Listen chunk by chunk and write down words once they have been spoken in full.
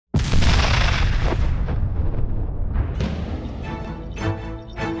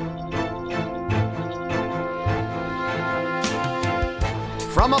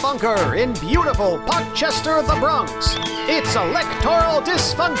From a bunker in beautiful Potchester, the Bronx, it's Electoral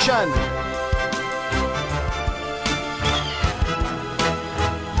Dysfunction.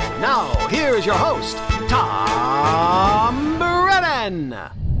 Now, here's your host, Tom Brennan.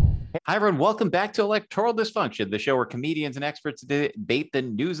 Hi, everyone. Welcome back to Electoral Dysfunction, the show where comedians and experts debate the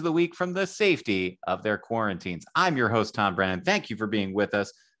news of the week from the safety of their quarantines. I'm your host, Tom Brennan. Thank you for being with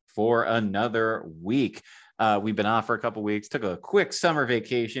us for another week. We've been off for a couple weeks, took a quick summer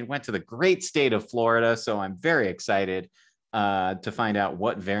vacation, went to the great state of Florida. So I'm very excited to find out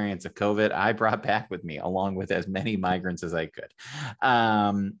what variants of COVID I brought back with me, along with as many migrants as I could.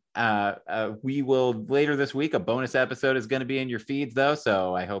 We will later this week, a bonus episode is going to be in your feeds though.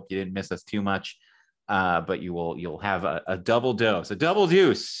 So I hope you didn't miss us too much, but you'll have a double dose, a double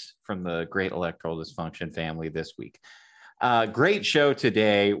deuce from the great Electoral Dysfunction family this week. Great show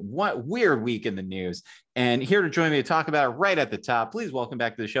today. What weird week in the news. And here to join me to talk about it right at the top, please welcome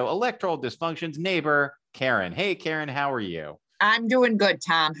back to the show, Electoral Dysfunction's neighbor, Karen. Hey, Karen, how are you? I'm doing good,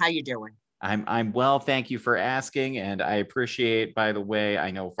 Tom. How you doing? I'm well. Thank you for asking. And I appreciate, by the way,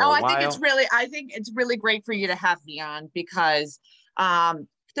 I know for a while. I think it's really great for you to have me on because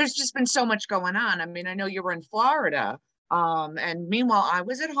there's just been so much going on. I mean, I know you were in Florida. And meanwhile, I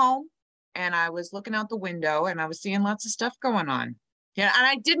was at home. And I was looking out the window and I was seeing lots of stuff going on. Yeah, and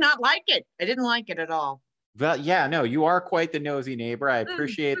I did not like it. I didn't like it at all. Well, yeah, no, you are quite the nosy neighbor. I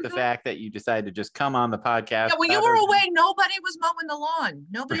appreciate the fact that you decided to just come on the podcast. Yeah, when you were away, nobody was mowing the lawn.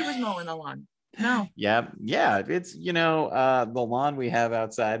 Nobody was mowing the lawn. No. Yeah. It's, the lawn we have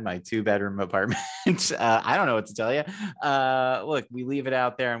outside my 2-bedroom apartment. I don't know what to tell you. Look, we leave it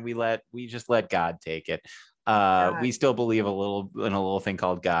out there and we just let God take it. We still believe in a little thing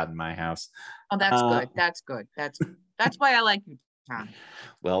called God in my house. Oh, that's good. That's good. That's why I like you, Tom.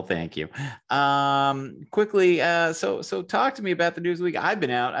 Well, thank you. Quickly, so talk to me about the news of the week. I've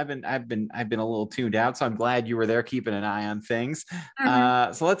been out. I've been a little tuned out, so I'm glad you were there keeping an eye on things.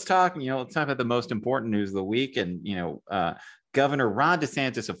 Mm-hmm. So let's talk about the most important news of the week, and Governor Ron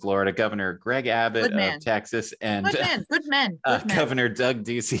DeSantis of Florida, Governor Greg Abbott of Texas, and good men. Governor Doug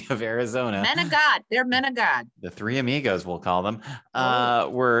Ducey of Arizona. Men of God. They're men of God. The three amigos, we'll call them,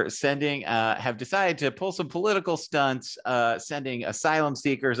 have decided to pull some political stunts, sending asylum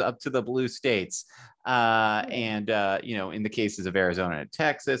seekers up to the blue states. In the cases of Arizona and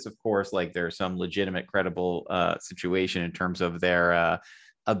Texas, of course, like there's some legitimate, credible situation in terms of their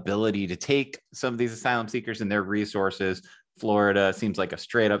ability to take some of these asylum seekers and their resources. Florida seems like a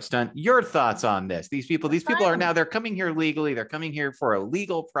straight up stunt. Your thoughts on this? These people they're coming here legally. They're coming here for a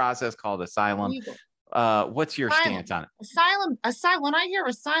legal process called asylum. What's your stance on it? Asylum. When I hear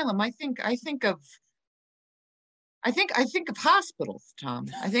asylum, I think of hospitals, Tom.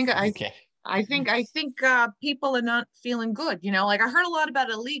 I think people are not feeling good. Like I heard a lot about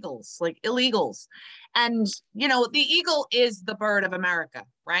illegals, and the eagle is the bird of America,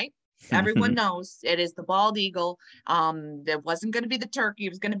 right? Everyone knows it is the bald eagle. There wasn't going to be the turkey; it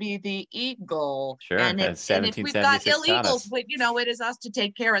was going to be the eagle. Sure. And if we've got illegals, it is us to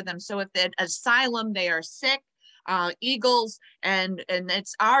take care of them. So if they're asylum, they are sick. Eagles, and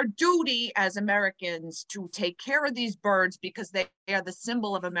it's our duty as Americans to take care of these birds because they are the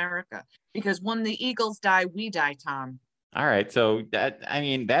symbol of America. Because when the eagles die, we die, Tom. All right. So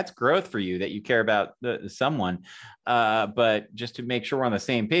that's growth for you that you care about someone. But just to make sure we're on the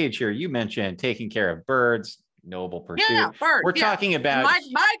same page here, you mentioned taking care of birds, noble pursuit. Yeah, birds. We're talking about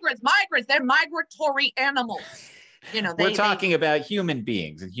migrants. They're migratory animals. We're talking about human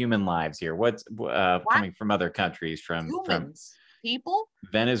beings and human lives here. What's coming from other countries, from people?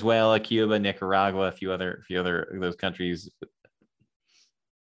 Venezuela, Cuba, Nicaragua, a few other of those countries.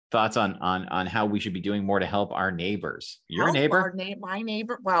 Thoughts on how we should be doing more to help our neighbors. Your neighbor? My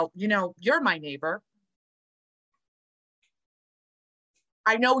neighbor. Well, you're my neighbor.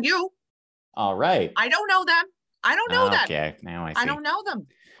 I know you. All right. I don't know them. I don't know them. Okay, now I see. I don't know them.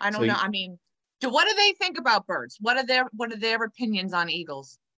 I don't know. I mean, what do they think about birds? What are their opinions on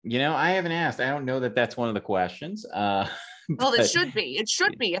eagles? I haven't asked. I don't know that that's one of the questions. Well, it should be. It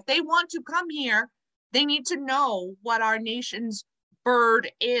should be. If they want to come here, they need to know what our nation's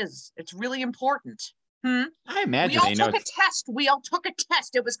bird is. It's really important. I imagine we all took a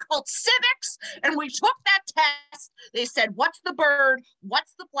test. It was called civics, and we took that test. They said, what's the bird?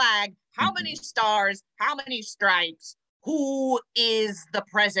 What's the flag? How many stars? How many stripes? Who is the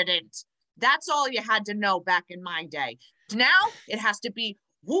president? That's all you had to know back in my day. Now it has to be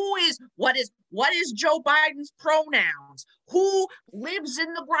what is Joe Biden's pronouns? Who lives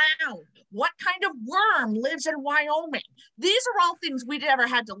in the ground? What kind of worm lives in Wyoming? These are all things we never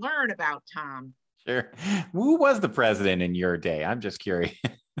had to learn about, Tom. Sure. Who was the president in your day? I'm just curious.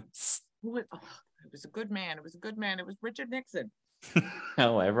 It was a good man. It was a good man. It was Richard Nixon.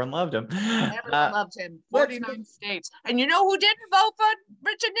 Oh, everyone loved him. Everyone loved him. 49 states. And you know who didn't vote for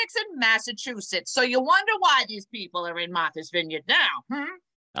Richard Nixon? Massachusetts. So you wonder why these people are in Martha's Vineyard now.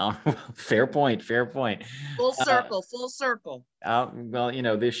 Oh, fair point. Fair point. Full circle. Full circle. Well,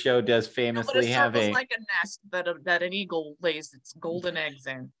 this show does famously have a like a nest that an eagle lays its golden eggs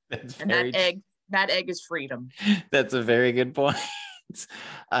in. That's and that egg is freedom. That's a very good point.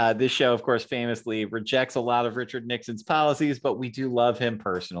 This show, of course, famously rejects a lot of Richard Nixon's policies, but we do love him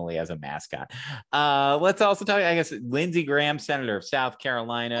personally as a mascot. Let's also talk, I guess, Lindsey Graham, Senator of South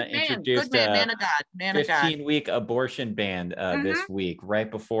Carolina, introduced a 15-week abortion ban this week, right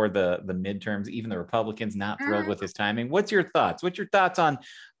before the midterms. Even the Republicans not thrilled with his timing. What's your thoughts? What's your thoughts on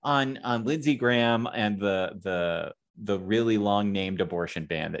Lindsey Graham and the really long named abortion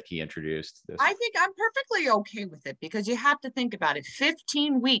ban that he introduced? I think I'm perfectly okay with it, because you have to think about it.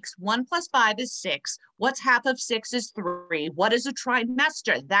 15 weeks, 1 + 5 is 6. What's half of 6 is 3. What is a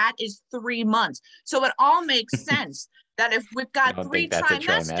trimester? That is 3 months. So it all makes sense that if we've got 3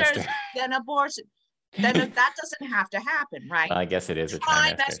 trimesters, then abortion, then that doesn't have to happen, right? Well, I guess it is a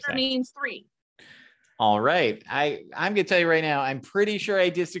trimester means 3. All right. I'm going to tell you right now, I'm pretty sure I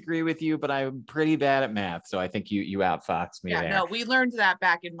disagree with you, but I'm pretty bad at math. So I think you outfoxed me there. No, we learned that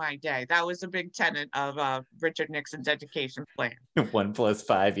back in my day. That was a big tenet of Richard Nixon's education plan. 1 +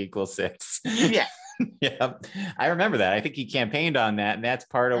 5 = 6. Yeah. Yeah, I remember that. I think he campaigned on that, and that's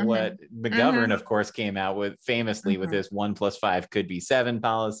part of what McGovern, of course, came out with famously with this 1 + 5 could be 7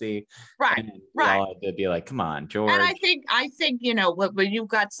 policy. Right, right. All had to be like, come on, George. And I think when you've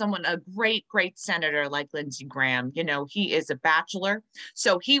got a great senator like Lindsey Graham, he is a bachelor,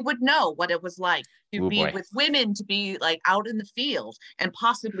 so he would know what it was like to be with women, to be like out in the field and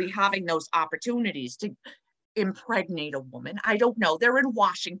possibly having those opportunities to impregnate a woman. I don't know. They're in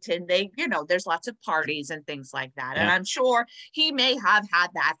Washington. There's lots of parties and things like that. Yeah. And I'm sure he may have had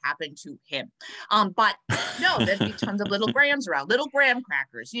that happen to him. But no, there'd be tons of little Grahams around, little graham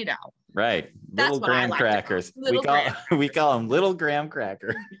crackers, Right. Little graham crackers. We call them little graham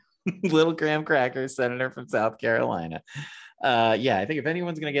cracker. Little graham cracker, senator from South Carolina. I think if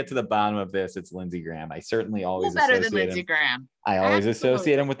anyone's going to get to the bottom of this, it's Lindsey Graham. I certainly always better than Lindsey Graham. I always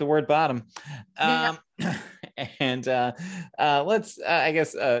associate him with the word bottom. And let's, I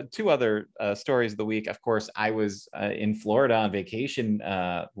guess, 2 other stories of the week. Of course, I was in Florida on vacation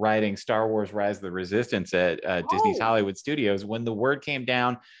writing Star Wars Rise of the Resistance at Disney's Hollywood Studios when the word came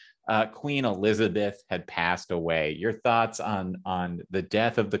down Queen Elizabeth had passed away. Your thoughts on the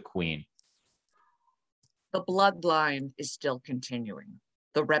death of the Queen? The bloodline is still continuing.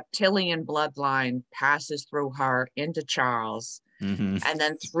 The reptilian bloodline passes through her into Charles, and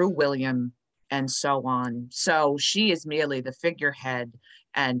then through William, and so on. So she is merely the figurehead,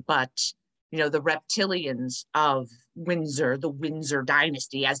 but the reptilians of Windsor, the Windsor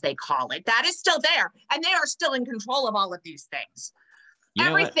dynasty, as they call it, that is still there, and they are still in control of all of these things.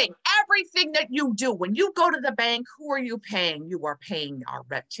 Everything that you do, when you go to the bank, who are you paying? You are paying our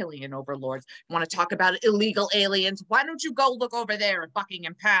reptilian overlords. You want to talk about illegal aliens? Why don't you go look over there at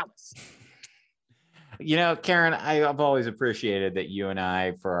Buckingham Palace? Karen, I've always appreciated that you and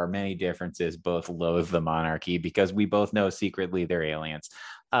I, for our many differences, both loathe the monarchy because we both know secretly they're aliens.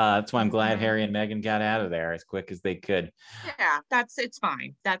 That's why I'm glad Harry and Meghan got out of there as quick as they could. Yeah, it's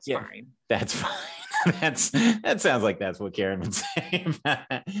fine. That's fine. That's fine. That sounds like that's what Karen would say.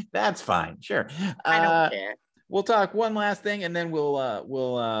 That's fine. Sure. I don't care. We'll talk one last thing, and then we'll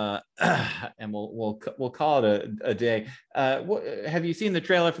call it a day. Have you seen the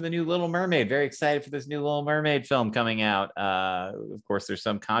trailer for the new Little Mermaid? Very excited for this new Little Mermaid film coming out. Of course, there's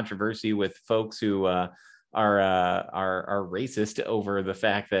some controversy with folks who are racist over the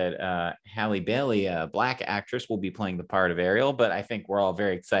fact that Halle Bailey, a Black actress, will be playing the part of Ariel. But I think we're all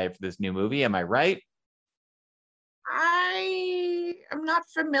very excited for this new movie. Am I right? I am not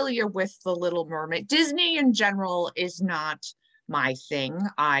familiar with the Little Mermaid. Disney in general is not my thing.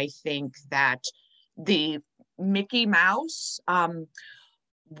 I think that the Mickey Mouse,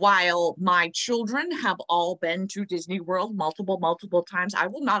 while my children have all been to Disney World multiple times, I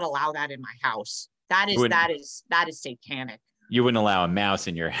will not allow that in my house. That is satanic. You wouldn't allow a mouse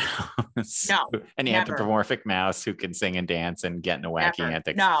in your house? No. An anthropomorphic mouse who can sing and dance and get into wacky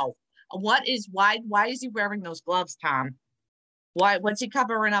antics? No. Why is he wearing those gloves, Tom? What's he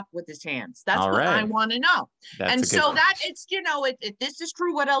covering up with his hands? That's what I want to know. And so that it's, if this is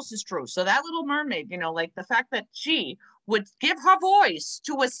true, what else is true? So that Little Mermaid, like the fact that she would give her voice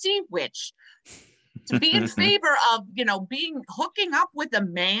to a sea witch to be in favor of, hooking up with a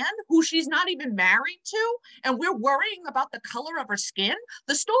man who she's not even married to, and we're worrying about the color of her skin.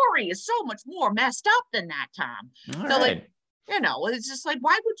 The story is so much more messed up than that, Tom. All so right. it's just like,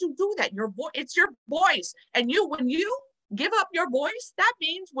 why would you do that? It's your voice. And when you give up your voice, that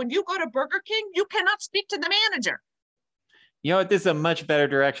means when you go to Burger King, you cannot speak to the manager. You know what? This is a much better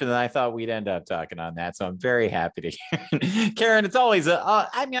direction than I thought we'd end up talking on that. So I'm very happy to hear. Karen, it's always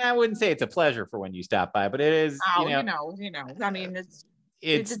I wouldn't say it's a pleasure for when you stop by, but it is. Oh, I mean,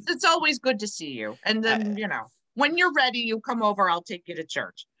 it's always good to see you. And then, when you're ready, you come over, I'll take you to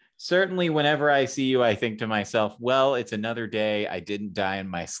church. Certainly, whenever I see you, I think to myself, well, it's another day. I didn't die in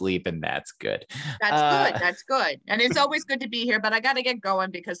my sleep, and that's good. That's good. And it's always good to be here, but I got to get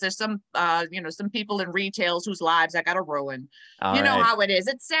going because there's some people in retails whose lives I got to ruin. You know how it is.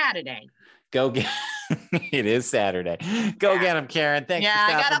 It's Saturday. Go get it is Saturday. Go get them, Karen. Thanks for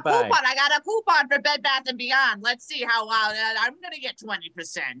stopping by. I got a coupon for Bed Bath & Beyond. Let's see how I'm going to get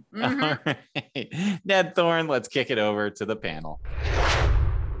 20%. Mm-hmm. All right. Ned Thorne, let's kick it over to the panel.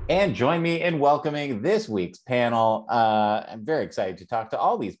 And join me in welcoming this week's panel. I'm very excited to talk to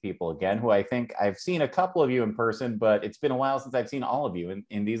all these people again, who I think I've seen a couple of you in person, but it's been a while since I've seen all of you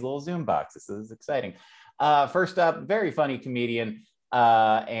in these little Zoom boxes. This is exciting. First up, very funny comedian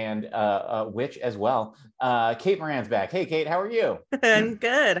and witch as well. Kate Moran's back. Hey, Kate, how are you? I'm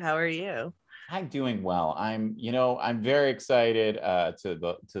good. How are you? I'm doing well. I'm very excited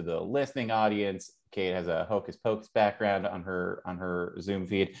to the listening audience. Kate has a Hocus Pocus background on her Zoom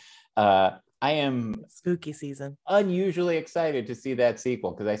feed. I am spooky season. Unusually excited to see that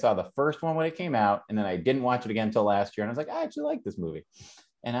sequel because I saw the first one when it came out, and then I didn't watch it again until last year. And I was like, I actually like this movie.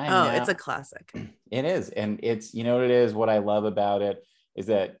 And it's a classic. It is, and it's what it is. What I love about it is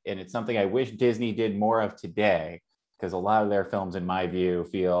that, and it's something I wish Disney did more of today. Because a lot of their films, in my view,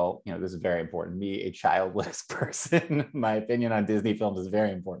 feel, this is very important. Me, a childless person, my opinion on Disney films is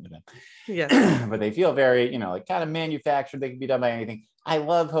very important to them. Yes. But they feel very, like kind of manufactured. They can be done by anything. I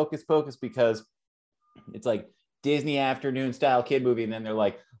love Hocus Pocus because it's like Disney afternoon style kid movie. And then they're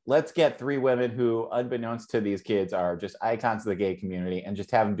like, let's get three women who, unbeknownst to these kids, are just icons of the gay community and just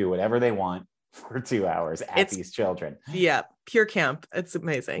have them do whatever they want for 2 hours at these children. Yeah, pure camp. It's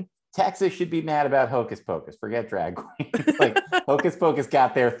amazing. Texas should be mad about Hocus Pocus. Forget drag queens. Like Hocus Pocus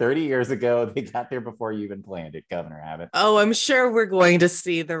got there 30 years ago. They got there before you even planned it, Governor Abbott. Oh, I'm sure we're going to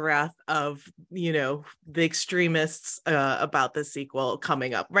see the wrath of, the extremists about the sequel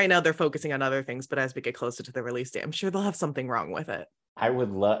coming up. Right now, they're focusing on other things, but as we get closer to the release date, I'm sure they'll have something wrong with it. I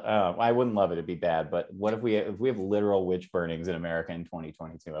wouldn't love it. It'd be bad. But what if we have literal witch burnings in America in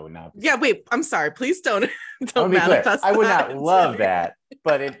 2022? I would not. Yeah, wait. I'm sorry. Please don't manifest. I would not love that.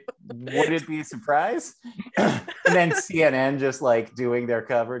 But would it be a surprise? And then CNN just like doing their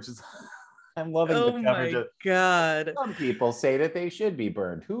coverage. I'm loving the coverage. Oh my God. Some people say that they should be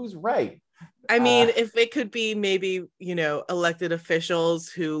burned. Who's right? I mean, if it could be maybe, elected officials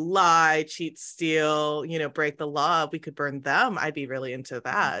who lie, cheat, steal, break the law, we could burn them. I'd be really into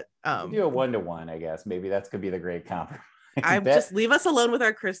that. Do a 1-to-1, I guess. Maybe that's could be the great compromise. Just leave us alone with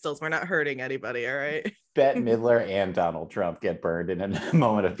our crystals. We're not hurting anybody. All right. Bette Midler and Donald Trump get burned in a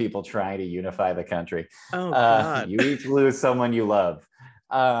moment of people trying to unify the country. Oh, God. You each lose someone you love.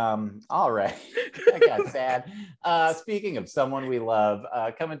 All right. I got sad. Speaking of someone we love,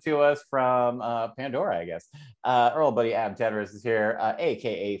 coming to us from Pandora, I guess. Earl buddy Adam Tedros is here,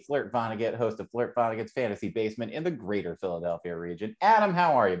 aka Flirt Vonnegut, host of Flirt Vonnegut's Fantasy Basement in the greater Philadelphia region. Adam,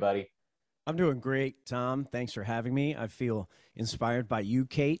 how are you, buddy? I'm doing great, Tom. Thanks for having me. I feel inspired by you,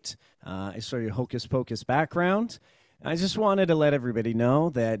 Kate. I saw your Hocus Pocus background. I just wanted to let everybody know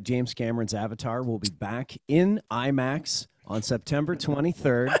that James Cameron's Avatar will be back in IMAX on September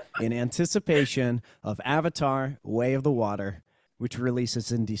 23rd in anticipation of Avatar: Way of the Water, which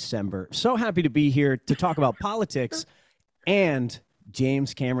releases in December. So happy to be here to talk about politics and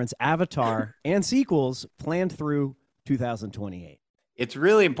James Cameron's Avatar and sequels planned through 2028. It's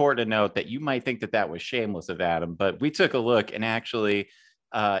really important to note that you might think that was shameless of Adam, but we took a look and actually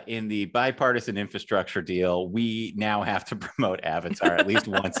in the bipartisan infrastructure deal, we now have to promote Avatar at least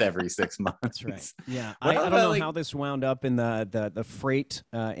once every 6 months. That's right. Yeah. I don't know how this wound up in the freight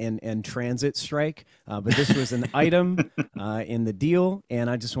and transit strike, but this was an item in the deal. And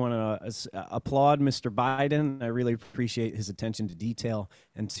I just want to applaud Mr. Biden. I really appreciate his attention to detail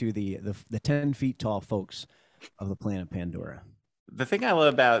and to the 10 feet tall folks of the planet Pandora. The thing I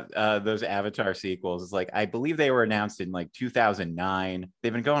love about those Avatar sequels is, like, I believe they were announced in like 2009.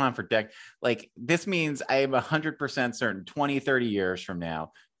 They've been going on for decades. Like, this means I am 100% certain 20, 30 years from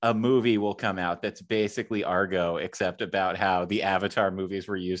now, a movie will come out that's basically Argo, except about how the Avatar movies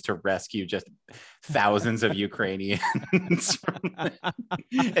were used to rescue just thousands of Ukrainians. And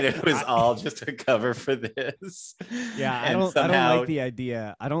it was all just a cover for this. Yeah, I And don't like the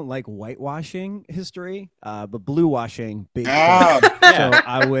idea. I don't like whitewashing history, but blue washing, big fan. Yeah. So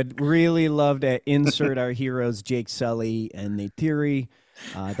I would really love to insert our heroes Jake Sully and Neytiri,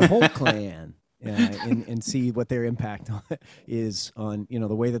 the whole clan. And see what their impact is on,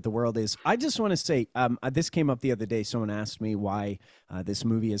 the way that the world is. I just want to say, this came up the other day. Someone asked me why this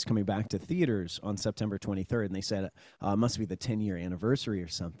movie is coming back to theaters on September 23rd. And they said, it must be the 10-year anniversary or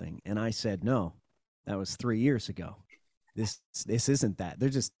something. And I said, no, that was 3 years ago. This isn't that. They're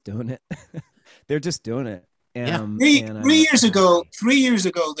just doing it. They're just doing it. Three years ago,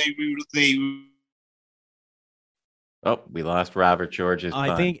 they Oh, we lost Robert George's I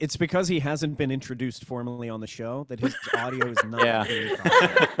pun. think it's because he hasn't been introduced formally on the show that his audio is not. Yeah. being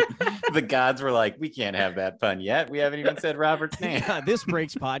processed. The gods were like, we can't have that pun yet. We haven't even said Robert's name. Yeah, this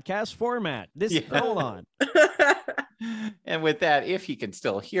breaks podcast format. Hold on. And with that, if he can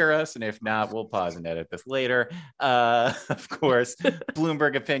still hear us, and if not, we'll pause and edit this later. Of course,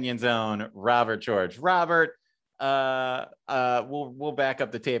 Bloomberg Opinion Zone, Robert George. Robert, we'll back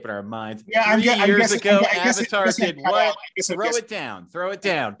up the tape in our minds. Yeah, 3 years ago, Avatar I did what? Throw it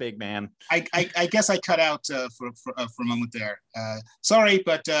down, big man. I guess I cut out for a moment there. Sorry,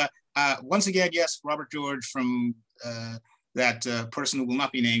 but once again, yes, Robert George from that person who will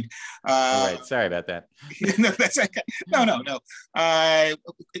not be named. All right, sorry about that. No, that's okay. No.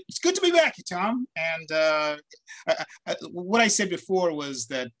 It's good to be back, Tom. And what I said before was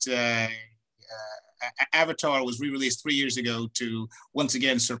that Avatar was re-released 3 years ago to once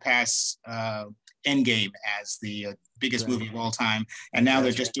again surpass Endgame as the biggest movie of all time, and now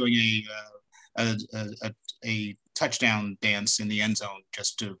they're just doing a touchdown dance in the end zone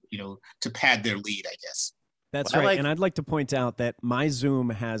just to pad their lead, I guess. That's right. And I'd like to point out that my Zoom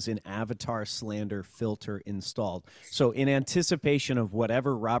has an Avatar slander filter installed. So in anticipation of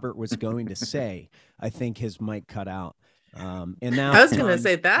whatever Robert was going to say, I think his mic cut out. And now I was going to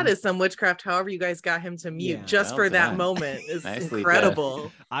say that is some witchcraft. However, you guys got him to mute just for that done. moment is Nicely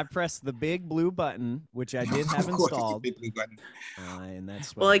incredible. I pressed the big blue button, which I did have installed. Big blue button. And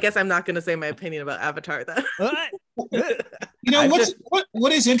that's Well, I guess I'm not going to say my opinion about Avatar then.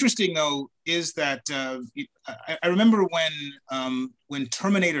 What is interesting though is that I remember when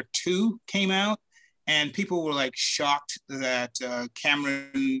Terminator 2 came out, and people were like shocked that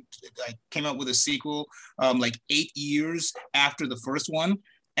Cameron came out with a sequel 8 years after the first one.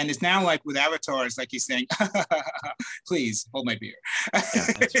 And it's now like with Avatar, it's like he's saying, please hold my beer. Yeah,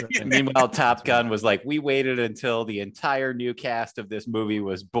 right. Meanwhile, Top Gun was like, we waited until the entire new cast of this movie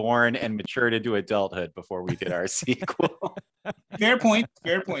was born and matured into adulthood before we did our sequel. Fair point.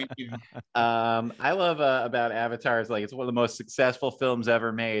 I love about Avatar is like it's one of the most successful films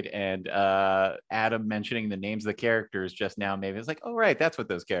ever made, and Adam mentioning the names of the characters just now maybe it's like, oh right, that's what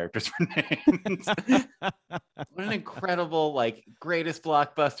those characters were named. What an incredible greatest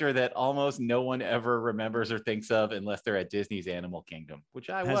blockbuster that almost no one ever remembers or thinks of unless they're at Disney's Animal Kingdom, which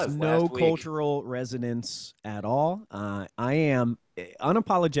I has was no last week. Cultural resonance at all. I am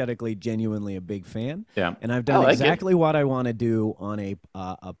unapologetically genuinely a big fan, and I've done exactly what I want to do on a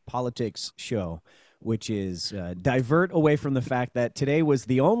politics show, which is divert away from the fact that today was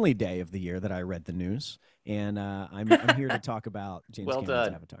the only day of the year that I read the news, and I'm here to talk about James Cameron's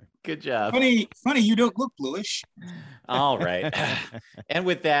Avatar. Good job. Funny, you don't look bluish. All right. And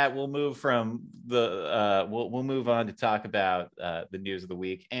with that, we'll move from the we'll move on to talk about the news of the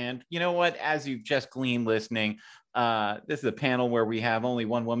week. And you know what? As you've just gleaned listening, this is a panel where we have only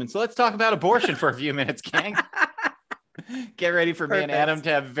one woman. So let's talk about abortion for a few minutes, gang. Get ready for me and Adam to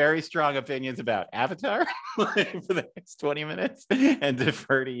have very strong opinions about Avatar for the next 20 minutes and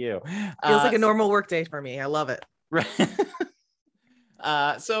defer to you. Feels like a normal work day for me. I love it. Right.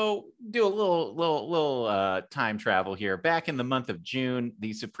 So do a little time travel here. Back in the month of June,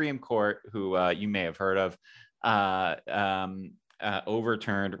 the Supreme Court, who you may have heard of,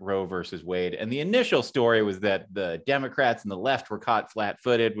 overturned Roe versus Wade. And the initial story was that the Democrats and the left were caught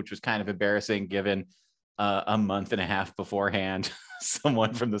flat-footed, which was kind of embarrassing given a month and a half beforehand,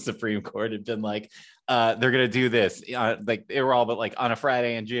 someone from the Supreme Court had been like, they're going to do this. They were all but on a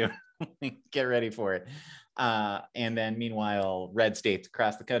Friday in June. Get ready for it. And then meanwhile, red states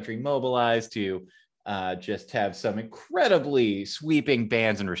across the country mobilized to just have some incredibly sweeping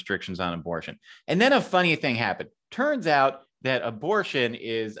bans and restrictions on abortion. And then a funny thing happened. Turns out that abortion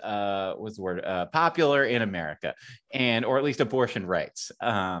is popular in America, or at least abortion rights.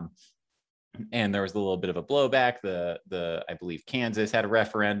 and there was a little bit of a blowback. I believe Kansas had a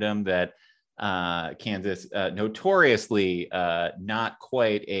referendum that Kansas, notoriously not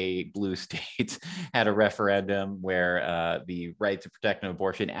quite a blue state, had a referendum where the right to protect an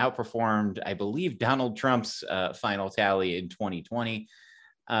abortion outperformed, I believe, Donald Trump's final tally in 2020.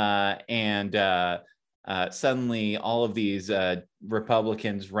 Suddenly all of these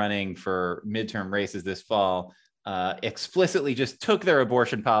Republicans running for midterm races this fall explicitly just took their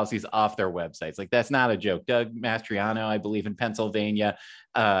abortion policies off their websites. Like, that's not a joke. Doug Mastriano, I believe, in Pennsylvania,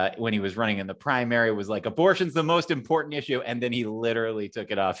 when he was running in the primary, was like, abortion's the most important issue. And then he literally took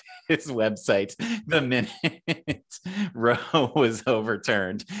it off his website the minute Roe was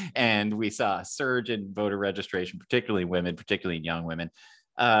overturned. And we saw a surge in voter registration, particularly women, particularly young women.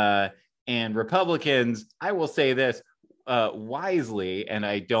 And Republicans, I will say this wisely, and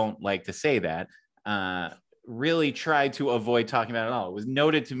I don't like to say that, really tried to avoid talking about it at all. It was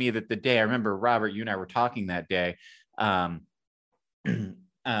noted to me that the day, I remember, Robert, you and I were talking that day, I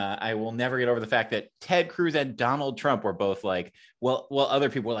will never get over the fact that Ted Cruz and Donald Trump were both like, well, other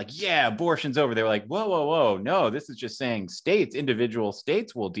people were like, yeah, abortion's over. They were like, whoa, no, this is just saying individual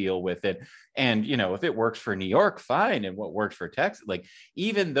states will deal with it. And, if it works for New York, fine. And what works for Texas, like,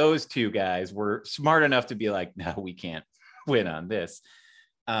 even those two guys were smart enough to be like, no, we can't win on this.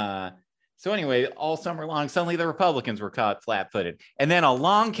 So anyway, all summer long, suddenly the Republicans were caught flat-footed. And then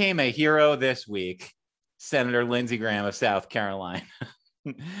along came a hero this week, Senator Lindsey Graham of South Carolina,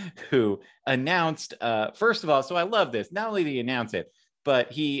 who announced, first of all, so I love this. Not only did he announce it,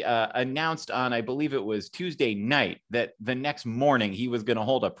 but he announced on, I believe it was Tuesday night, that the next morning he was going to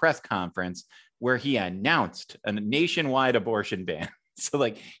hold a press conference where he announced a nationwide abortion ban. So,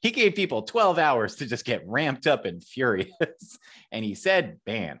 like, he gave people 12 hours to just get ramped up and furious. And he said,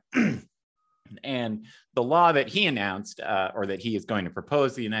 ban. And the law that he announced, or that he is going to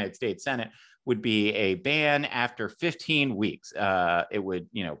propose to the United States Senate, would be a ban after 15 weeks. It would,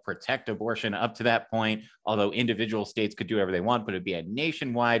 protect abortion up to that point, although individual states could do whatever they want, but it'd be a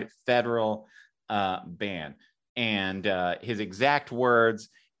nationwide federal ban. And his exact words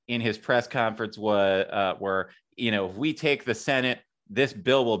in his press conference were, if we take the Senate, this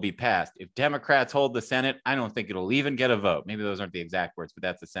bill will be passed. If Democrats hold the Senate, I don't think it'll even get a vote. Maybe those aren't the exact words, but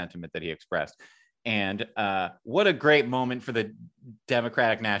that's the sentiment that he expressed. And what a great moment for the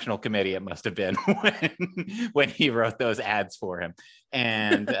Democratic National Committee it must have been when he wrote those ads for him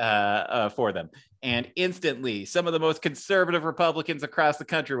and for them. And instantly, some of the most conservative Republicans across the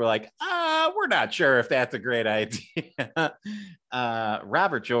country were like, we're not sure if that's a great idea.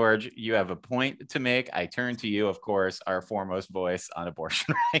 Robert George, you have a point to make. I turn to you, of course, our foremost voice on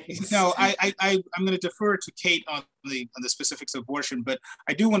abortion rights. No, I'm going to defer to Kate on the specifics of abortion, but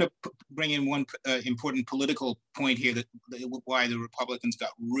I do want to bring in one important political point here that why the Republicans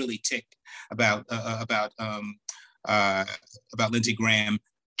got really ticked about Lindsey Graham,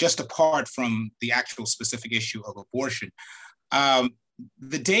 just apart from the actual specific issue of abortion.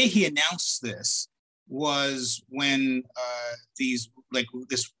 The day he announced this was when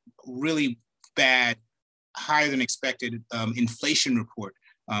this really bad, higher than expected inflation report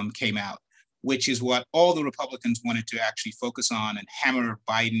came out, which is what all the Republicans wanted to actually focus on and hammer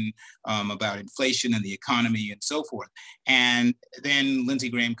Biden about inflation and the economy and so forth. And then Lindsey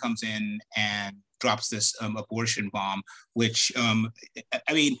Graham comes in and drops this abortion bomb, which,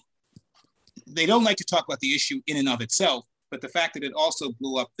 they don't like to talk about the issue in and of itself, but the fact that it also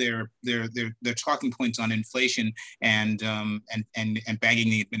blew up their talking points on inflation and bagging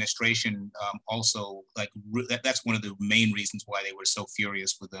the administration also, that's one of the main reasons why they were so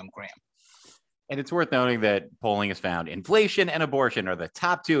furious with Graham. And it's worth noting that polling has found inflation and abortion are the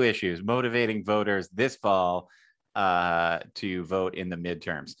top two issues motivating voters this fall to vote in the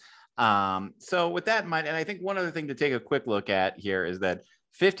midterms. So with that in mind, and I think one other thing to take a quick look at here is that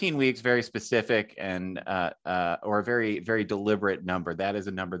 15 weeks, very specific and or a very, very deliberate number. That is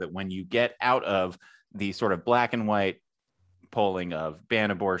a number that when you get out of the sort of black and white polling of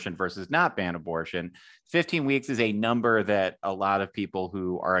ban abortion versus not ban abortion, 15 weeks is a number that a lot of people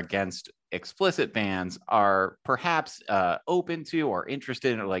who are against explicit bans are perhaps open to or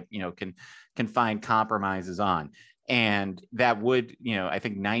interested in, or can find compromises on. And that would, I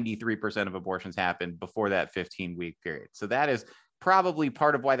think 93% of abortions happen before that 15-week period. So that is probably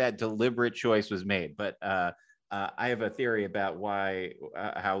part of why that deliberate choice was made. But I have a theory about why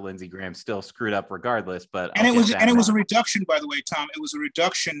how Lindsey Graham still screwed up regardless, but and it was a reduction, by the way, Tom. It was a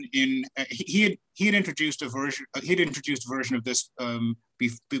reduction in he had introduced a version of this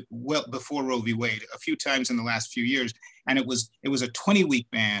well before Roe v. Wade a few times in the last few years, and it was a 20-week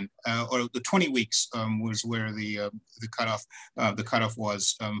ban, or the 20 weeks was where the cutoff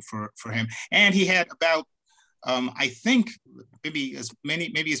was for him, and he had about I think maybe as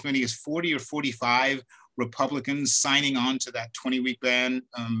many as 40 or 45 Republicans signing on to that 20-week ban,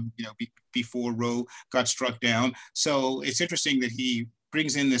 before Roe got struck down. So it's interesting that he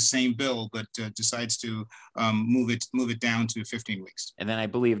brings in this same bill, but decides to move it down to 15 weeks. And then I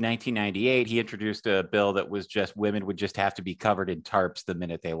believe 1998, he introduced a bill that was just women would just have to be covered in tarps the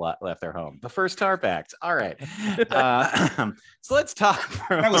minute they left their home. The first TARP Act. All right. So let's talk.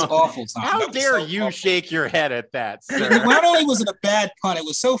 That was awful, Tom. How dare you shake your head at that, sir? Not only was it a bad pun, it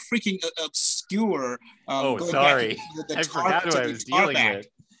was so freaking obscure. Sorry. I forgot who I was dealing with. Okay.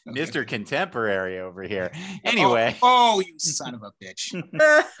 Mr. Contemporary over here. Anyway. Oh, you son of a bitch.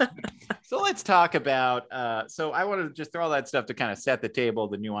 So let's talk about, so I want to just throw all that stuff to kind of set the table,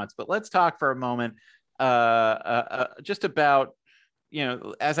 the nuance, but let's talk for a moment just about,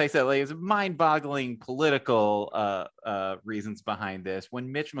 as I said, like, it's mind-boggling political reasons behind this.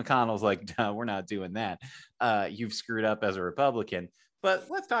 When Mitch McConnell's like, no, we're not doing that. You've screwed up as a Republican. But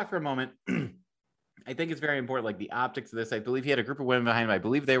let's talk for a moment. I think it's very important, like the optics of this. I believe he had a group of women behind him. I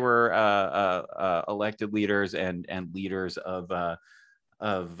believe they were elected leaders and leaders of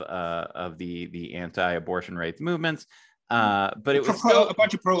the anti-abortion rights movements. But it was still a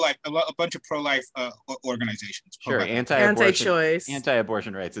bunch of pro-life organizations. Sure, anti-choice,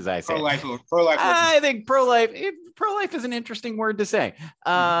 anti-abortion rights, as I say. Pro-life. I think pro-life is an interesting word to say.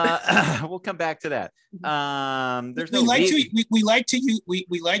 We'll come back to that. We like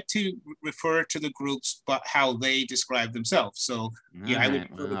to refer to the groups, but how they describe themselves. So I would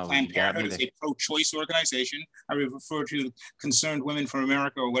refer to Planned Parenthood as a pro-choice organization. I would refer to Concerned Women for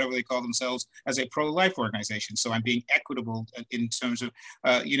America, or whatever they call themselves, as a pro-life organization. So I'm being equitable in terms of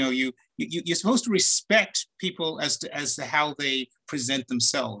you're supposed to respect people as to how they present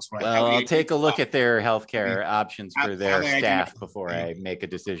themselves, right? Well, I'll take a look at their healthcare options for their staff before I make a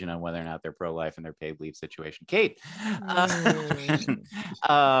decision on whether or not they're pro-life and their paid leave situation. Kate, not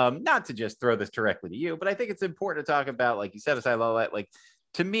to just throw this directly to you, but I think it's important to talk about, like you set aside all that. Like,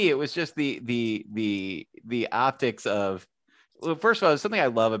 to me, it was just the optics of. Well, first of all, something I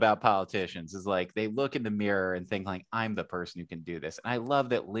love about politicians is like they look in the mirror and think like, I'm the person who can do this. And I love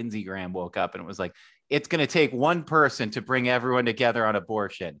that Lindsey Graham woke up and it was like, it's going to take one person to bring everyone together on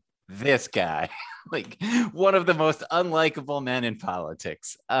abortion. This guy, like one of the most unlikable men in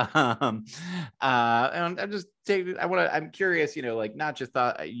politics. And I'm curious, like not just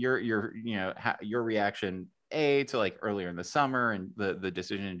your reaction to like earlier in the summer and the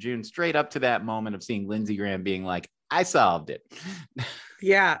decision in June, straight up to that moment of seeing Lindsey Graham being like, I solved it.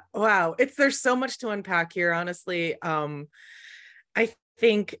 Yeah. Wow. There's so much to unpack here, honestly. I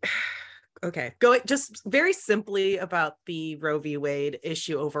think, okay, just very simply about the Roe v. Wade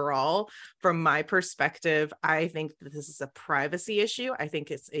issue overall. From my perspective, I think that this is a privacy issue. I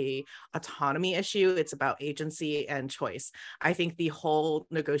think it's a autonomy issue. It's about agency and choice. I think the whole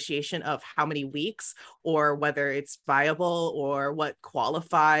negotiation of how many weeks or whether it's viable or what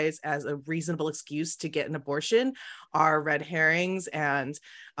qualifies as a reasonable excuse to get an abortion are red herrings and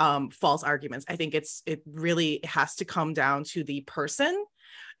false arguments. I think it really has to come down to the person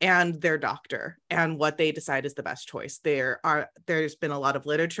and their doctor and what they decide is the best choice. There's been a lot of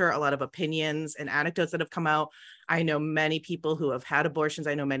literature, a lot of opinions and anecdotes that have come out. I know many people who have had abortions.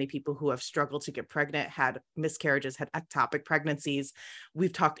 I know many people who have struggled to get pregnant, had miscarriages, had ectopic pregnancies.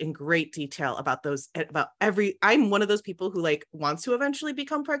 We've talked in great detail about those, I'm one of those people who like wants to eventually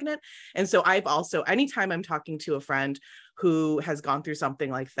become pregnant. And so anytime I'm talking to a friend who has gone through something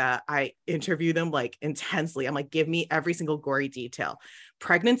like that, I interview them like intensely. I'm like, give me every single gory detail.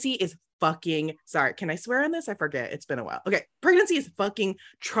 Pregnancy is fucking, sorry, can I swear on this? I forget, it's been a while. Okay, pregnancy is fucking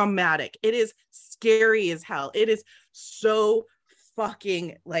traumatic. It is scary as hell. It is so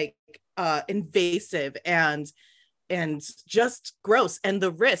fucking like invasive and just gross. And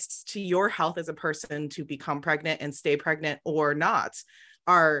the risks to your health as a person to become pregnant and stay pregnant or not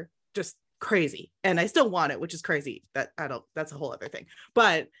are just crazy. And I still want it, which is crazy. That's a whole other thing.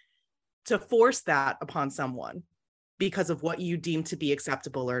 But to force that upon someone because of what you deem to be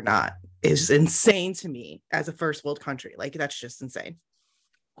acceptable or not is insane to me as a first world country. Like, that's just insane.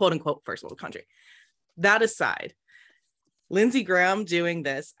 Quote unquote first world country. That aside, Lindsey Graham doing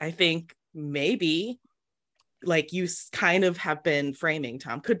this, I think maybe like you kind of have been framing,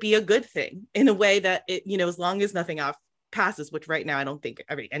 Tom, could be a good thing in a way that it, you know, as long as nothing else passes, which right now I don't think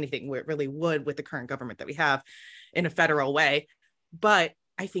anything really would with the current government that we have in a federal way. But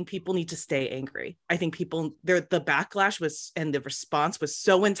I think people need to stay angry. I think the backlash was, and the response was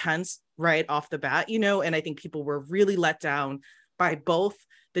so intense right off the bat, you know, and I think people were really let down by both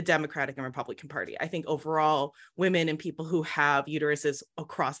the Democratic and Republican Party. I think overall, women and people who have uteruses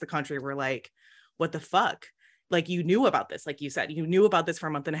across the country were like, what the fuck? Like, you knew about this, like you said, you knew about this for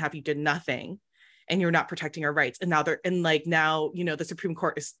a month and a half, you did nothing, and you're not protecting our rights. And now you know, the Supreme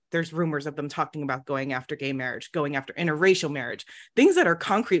Court there's rumors of them talking about going after gay marriage, going after interracial marriage, things that are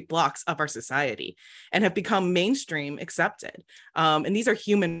concrete blocks of our society and have become mainstream accepted. And these are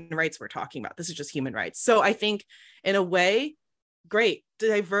human rights we're talking about. This is just human rights. So I think in a way, great,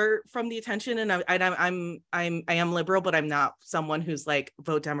 divert from the attention. And I am liberal, but I'm not someone who's like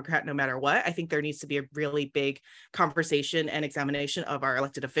vote Democrat no matter what. I think there needs to be a really big conversation and examination of our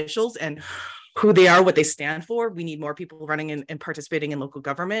elected officials and who they are, what they stand for. We need more people running and participating in local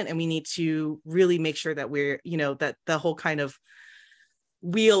government. And we need to really make sure that we're, you know, that the whole kind of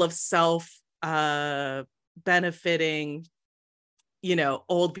wheel of self benefiting, you know,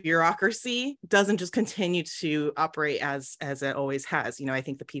 old bureaucracy doesn't just continue to operate as it always has. You know, I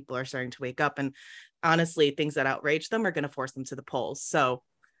think the people are starting to wake up, and honestly, things that outrage them are going to force them to the polls. So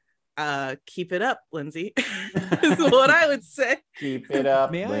keep it up, Lindsay, is what I would say. Keep it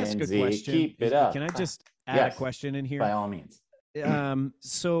up, May I ask Lindsay. a question? Keep it up. Can I just add a question in here? By all means.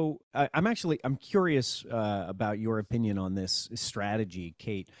 So I'm curious about your opinion on this strategy,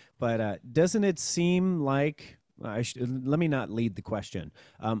 Kate, but doesn't it seem like, let me not lead the question.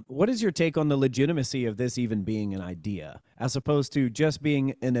 What is your take on the legitimacy of this even being an idea, as opposed to just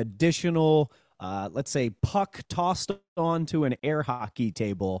being an additional, let's say, puck tossed onto an air hockey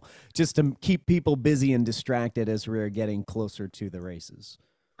table just to keep people busy and distracted as we're getting closer to the races?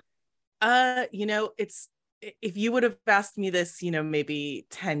 You know, if you would have asked me this, you know, maybe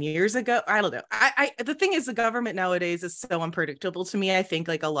 10 years ago, I don't know. The thing is, the government nowadays is so unpredictable to me. I think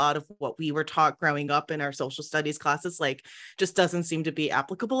like a lot of what we were taught growing up in our social studies classes, like, just doesn't seem to be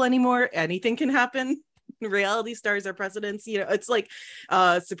applicable anymore. Anything can happen. Reality stars are presidents, you know, it's like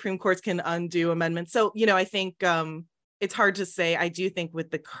Supreme Courts can undo amendments. So, you know, I think it's hard to say. I do think with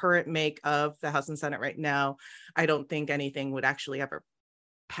the current make of the House and Senate right now, I don't think anything would actually ever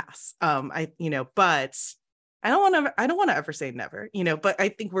pass. But I don't want to ever say never, you know, but I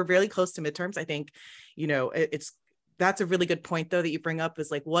think we're really close to midterms. I think, you know, that's a really good point though that you bring up, is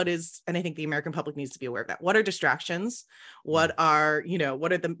like, and I think the American public needs to be aware of that. What are distractions? What's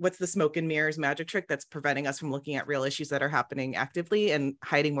the smoke and mirrors magic trick that's preventing us from looking at real issues that are happening actively and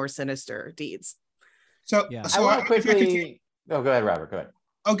hiding more sinister deeds? So I want to quickly, go ahead, Robert, go ahead.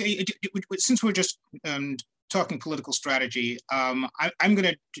 Okay, since we're just talking political strategy, I'm going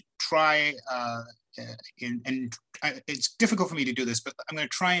to try, and it's difficult for me to do this, but I'm going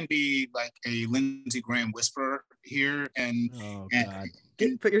to try and be like a Lindsey Graham whisperer here, and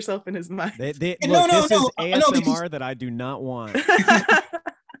put yourself in his mind. This is ASMR that I do not want.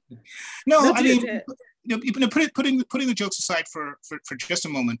 No, I mean, putting the jokes aside for just a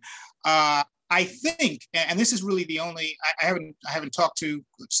moment, I think, and this is really the only, I haven't talked to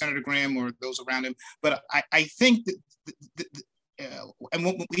Senator Graham or those around him, but I think that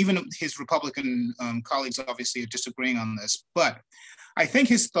and even his Republican colleagues obviously are disagreeing on this, but I think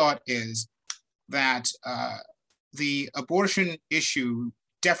his thought is that the abortion issue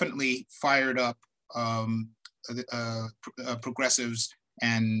definitely fired up progressives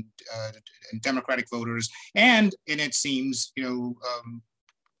and Democratic voters, and it seems, you know,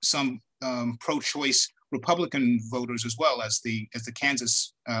 some pro-choice Republican voters as well, as the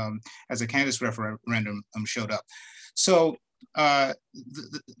Kansas referendum showed up. So and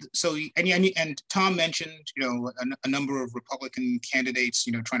Tom mentioned, you know, a number of Republican candidates,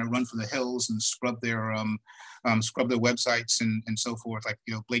 you know, trying to run for the hills and scrub their websites and so forth, like,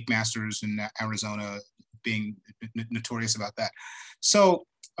 you know, Blake Masters in Arizona being notorious about that. So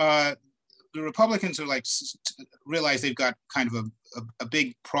the Republicans are like, realize they've got kind of a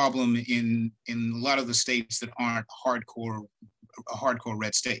big problem in a lot of the states that aren't hardcore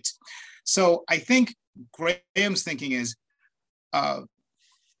red states. So I think Graham's thinking is,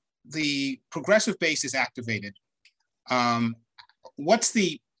 the progressive base is activated. What's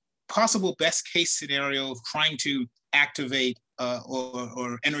the possible best case scenario of trying to activate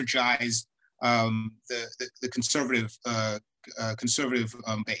or energize the conservative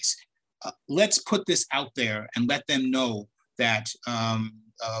base? Let's put this out there and let them know that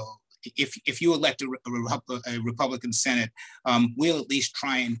if you elect a Republican Senate, we'll at least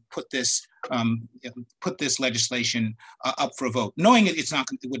try and put this legislation up for a vote, knowing it's not,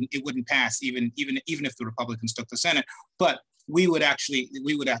 it wouldn't pass even if the Republicans took the Senate, but we would actually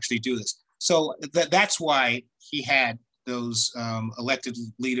do this. So that's why he had those elected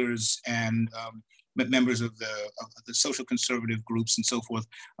leaders and members of the social conservative groups and so forth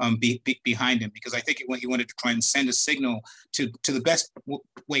behind him, because I think he wanted to try and send a signal to the best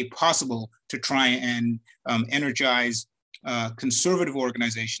way possible to try and energize conservative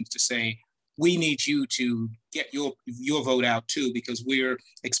organizations to say, we need you to get your vote out too, because we're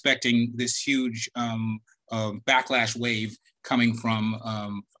expecting this huge backlash wave coming from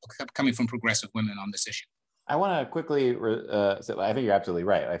progressive women on this issue. I want to quickly, so I think you're absolutely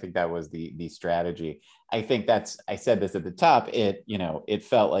right. I think that was the strategy. I think I said this at the top, it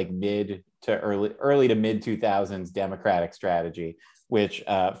felt like mid to early to mid 2000s Democratic strategy, which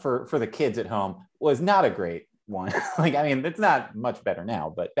for the kids at home was not a great one. It's not much better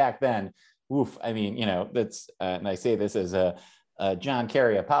now, but back then, oof, that's, and I say this as a John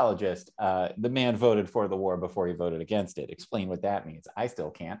Kerry apologist, the man voted for the war before he voted against it. Explain what that means. I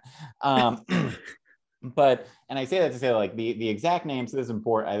still can't. But, and I say that to say, like, the exact name, so this is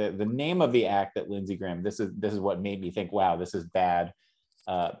important, the name of the act that Lindsey Graham, this is what made me think, wow, this is bad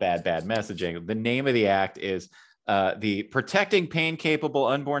messaging. The name of the act is the Protecting Pain-Capable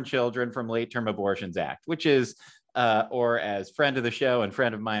Unborn Children from Late-Term Abortions Act, which is, or as friend of the show and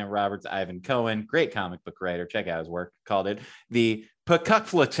friend of mine, Roberts, Ivan Cohen, great comic book writer, check out his work, called it the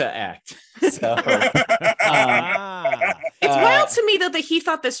Pekukflata Act. So, it's wild to me, though, that he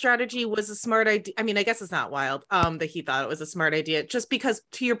thought this strategy was a smart idea. I mean, I guess it's not wild that he thought it was a smart idea, just because,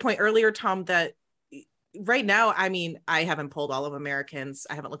 to your point earlier, Tom, that right now, I haven't polled all of Americans.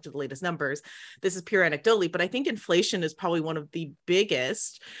 I haven't looked at the latest numbers. This is pure anecdotally, but I think inflation is probably one of the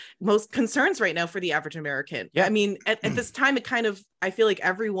biggest, most concerns right now for the average American. Yeah. At this time, I feel like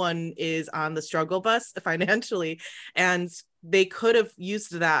everyone is on the struggle bus financially, and they could have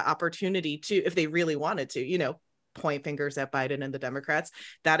used that opportunity to, if they really wanted to, point fingers at Biden and the Democrats.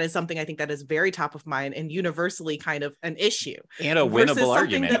 That is something I think that is very top of mind and universally kind of an issue. And a winnable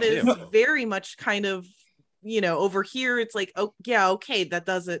argument that is very much kind of, over here, it's like, oh yeah, okay, that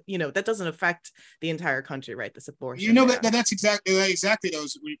doesn't affect the entire country, right? This abortion. That's exactly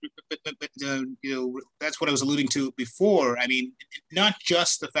those. That's what I was alluding to before. Not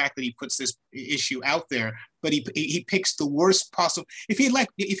just the fact that he puts this issue out there, but he picks the worst possible. If he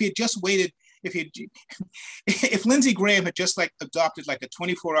had just waited. If Lindsey Graham had just adopted a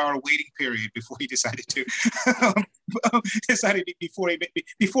 24-hour waiting period before he decided to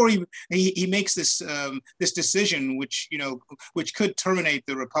before he makes this decision, which could terminate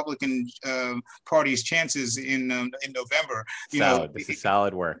the Republican Party's chances in November. This is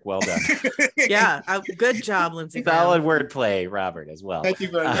solid work. Well done. Yeah, good job, Lindsey. Solid wordplay, Robert, as well. Thank you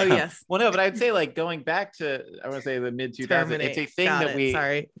very much. Oh yes. Well, no, but I'd say going back to, I want to say the mid 2000s. It's a thing that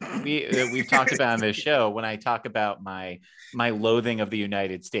we've talked about on this show. When I talk about my loathing of the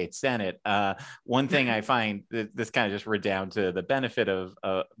United States Senate, one thing I find that this kind of just redound to the benefit of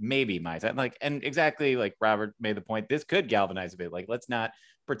maybe my side, and exactly like Robert made the point, this could galvanize a bit. Let's not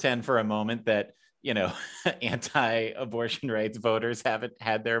pretend for a moment that anti-abortion rights voters haven't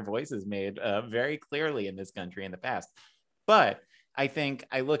had their voices made very clearly in this country in the past. But I think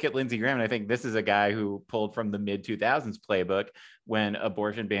I look at Lindsey Graham and I think this is a guy who pulled from the mid 2000s playbook when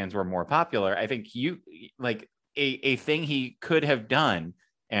abortion bans were more popular. I think a thing he could have done,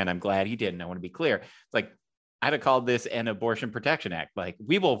 and I'm glad he didn't. I want to be clear. It's I'd have called this an Abortion Protection Act.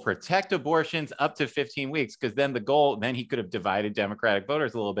 We will protect abortions up to 15 weeks, because then then he could have divided Democratic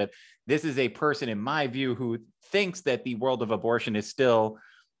voters a little bit. This is a person, in my view, who thinks that the world of abortion is still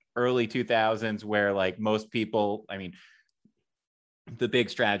early 2000s, where most people, the big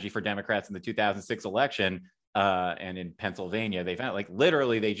strategy for Democrats in the 2006 election and in Pennsylvania, they found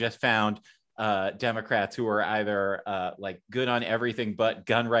literally they just found Democrats who were either good on everything but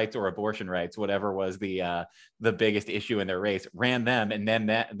gun rights or abortion rights, whatever was the biggest issue in their race, ran them, and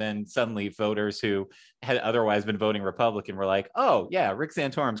then suddenly voters who had otherwise been voting Republican were like, oh yeah, Rick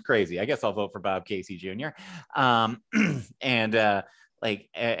Santorum's crazy, I guess I'll vote for Bob Casey Jr. And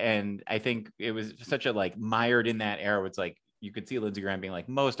I think it was such a mired in that era. It's you could see Lindsey Graham being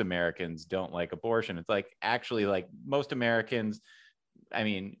most Americans don't like abortion. It's actually most Americans,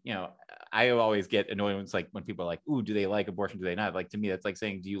 I always get annoyed when it's when people are ooh, do they like abortion? Do they not? To me, that's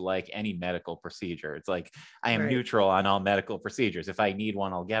saying, do you like any medical procedure? It's I am neutral on all medical procedures. If I need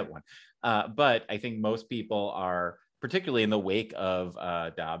one, I'll get one. But I think most people are, particularly in the wake of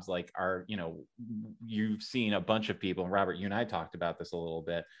Dobbs, you've seen a bunch of people, and Robert, you and I talked about this a little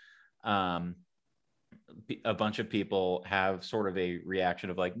bit, a bunch of people have sort of a reaction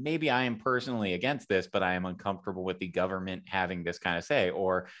of like, maybe I am personally against this, but I am uncomfortable with the government having this kind of say.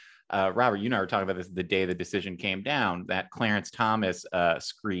 Or Robert, you and I were talking about this the day the decision came down, that Clarence Thomas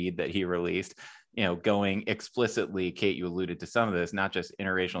screed that he released, going explicitly, Kate, you alluded to some of this, not just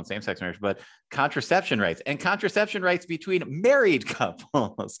interracial and same-sex marriage, but contraception rights between married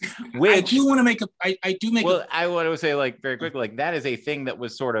couples, which I do want to make I want to say, like, very quickly, like, that is a thing that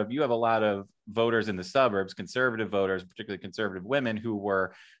was sort of, you have a lot of voters in the suburbs, conservative voters, particularly conservative women, who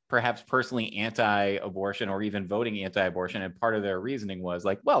were perhaps personally anti-abortion or even voting anti-abortion. And part of their reasoning was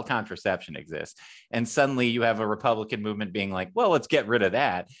like, well, contraception exists. And suddenly you have a Republican movement being like, well, let's get rid of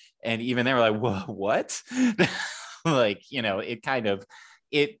that. And even they were like, well, what? Like,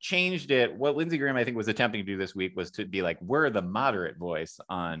 it changed it. What Lindsey Graham, I think, was attempting to do this week was to be like, we're the moderate voice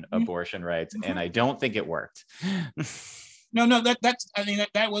on abortion rights. And I don't think it worked. No,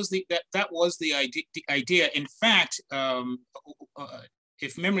 that was the idea. In fact,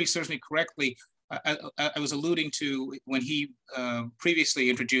 if memory serves me correctly, I was alluding to when he previously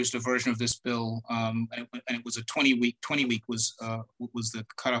introduced a version of this bill, and it was a 20-week. 20 week was the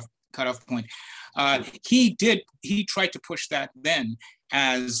cutoff point. He tried to push that then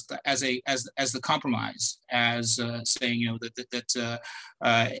as the compromise, as saying,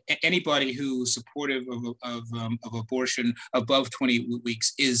 that anybody who's supportive of abortion above 20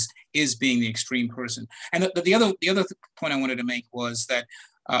 weeks is being the extreme person. And the other point I wanted to make was that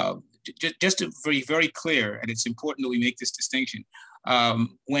just to be very clear, and it's important that we make this distinction.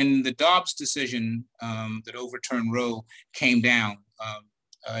 When the Dobbs decision that overturned Roe came down,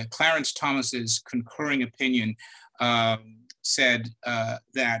 Clarence Thomas's concurring opinion said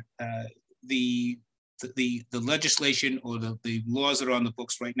that the legislation or the laws that are on the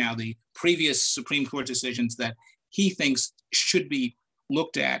books right now, the previous Supreme Court decisions that he thinks should be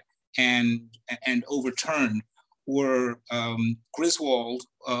looked at and overturned were Griswold,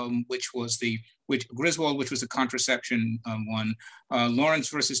 which was the contraception one, Lawrence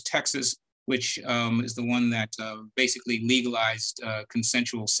versus Texas, which is the one that basically legalized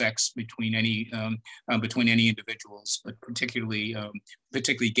consensual sex between any individuals, but particularly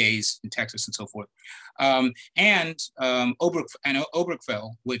gays in Texas and so forth, and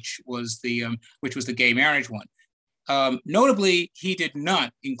Obergefell, which was the gay marriage one. Notably, he did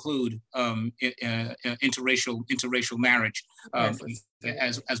not include interracial marriage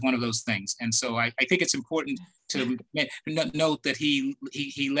as one of those things, and so I think it's important to note that he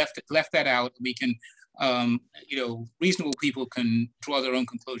left that out. We can, reasonable people can draw their own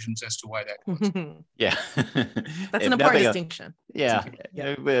conclusions as to why that was. Yeah, that's an important distinction. Yeah,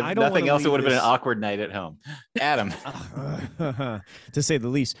 if nothing else, it would have been an awkward night at home. Adam, to say the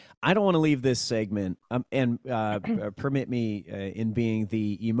least. I don't want to leave this segment, and permit me in being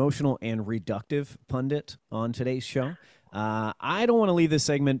the emotional and reductive pundit on today's show. I don't want to leave this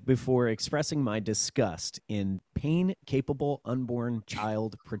segment before expressing my disgust in pain-capable unborn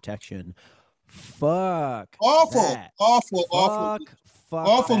child protection. Fuck. Awful that.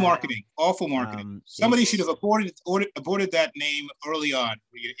 marketing. Awful marketing. Somebody should have aborted that name early on.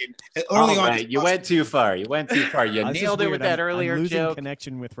 You went too far. You nailed it with that earlier I'm losing joke.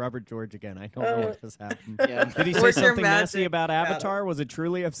 connection with Robert George again. I don't know what just happened. Yeah. Did he say something nasty about Avatar? Was it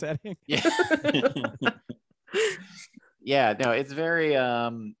truly upsetting? Yeah. Yeah, no, it's very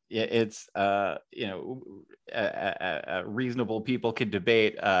reasonable people can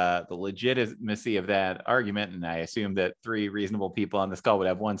debate the legitimacy of that argument, and I assume that three reasonable people on this call would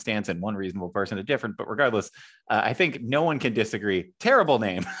have one stance and one reasonable person a different. But regardless, I think no one can disagree. Terrible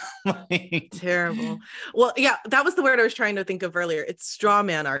name. Terrible. Well, yeah, that was the word I was trying to think of earlier. It's straw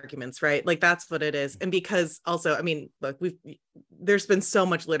man arguments, right? Like that's what it is. And because also, I mean, look, there's been so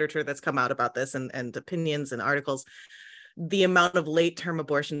much literature that's come out about this and opinions and articles. The amount of late-term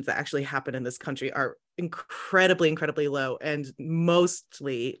abortions that actually happen in this country are incredibly, incredibly low and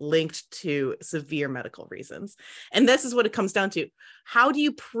mostly linked to severe medical reasons. And this is what it comes down to. How do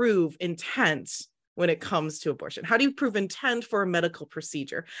you prove intent when it comes to abortion? How do you prove intent for a medical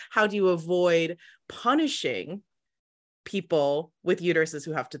procedure? How do you avoid punishing people with uteruses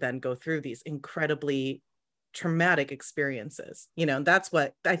who have to then go through these incredibly traumatic experiences? That's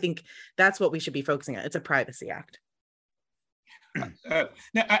what I think, that's what we should be focusing on. It's a privacy act. I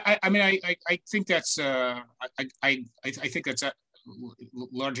think that's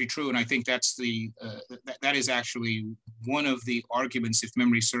largely true, and I think that's that is actually one of the arguments, if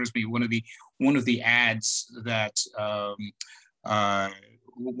memory serves me, one of the ads that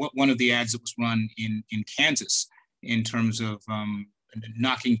one of the ads that was run in Kansas in terms of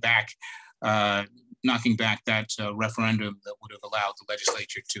knocking back knocking back that referendum that would have allowed the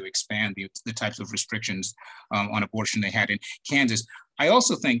legislature to expand the types of restrictions on abortion they had in Kansas. I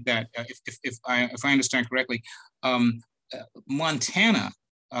also think that if I understand correctly, Montana,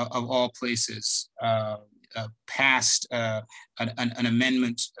 of all places, passed an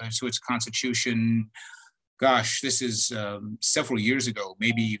amendment to its constitution. Gosh, this is several years ago,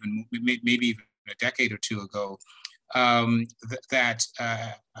 maybe even a decade or two ago, that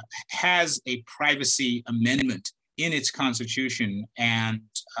has a privacy amendment in its constitution, and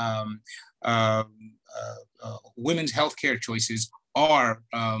women's healthcare choices are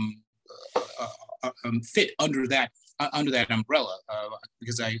fit under that umbrella.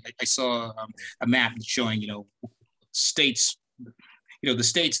 Because I saw a map showing, states, the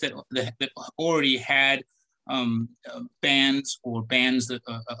states that already had bans that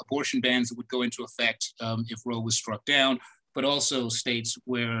abortion bans that would go into effect if Roe was struck down, but also states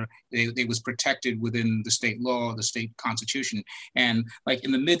where they was protected within the state law, the state constitution. And like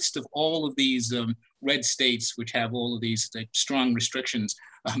in the midst of all of these red states, which have all of these strong restrictions,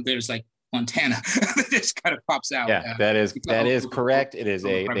 there's like Montana that just kind of pops out. Yeah, that is correct. It is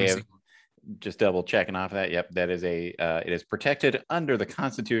they have just double checking off that. Yep, that is it is protected under the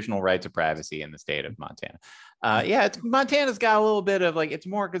constitutional rights of privacy in the state of Montana. Montana's got a little bit of it's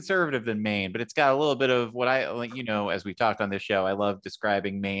more conservative than Maine, but it's got a little bit of what I like. As we talked on this show, I love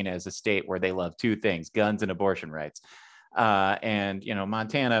describing Maine as a state where they love two things: guns and abortion rights. And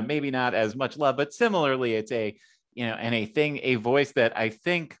Montana, maybe not as much love, but similarly, it's a voice that I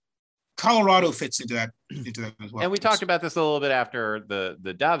think Colorado fits into that as well. And we talked about this a little bit after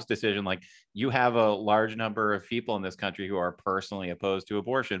the Dobbs decision. Like, you have a large number of people in this country who are personally opposed to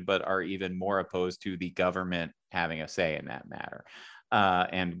abortion, but are even more opposed to the government having a say in that matter,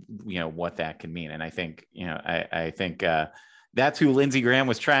 and what that can mean. And I think I think that's who Lindsey Graham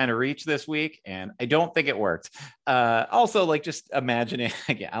was trying to reach this week, and I don't think it worked. Also, just imagining,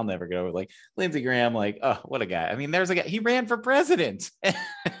 again, I'll never get over Lindsey Graham, oh, what a guy. I mean, there's a guy, he ran for president,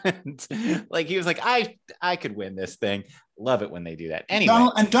 and he was like, I could win this thing. Love it when they do that. Anyway,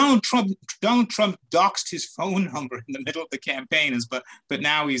 Donald Trump doxed his phone number in the middle of the campaign, but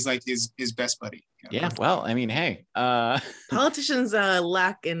now he's like his best buddy. Yeah, well, I mean, hey, politicians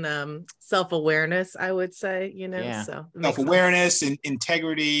lack in self-awareness, I would say. So self-awareness and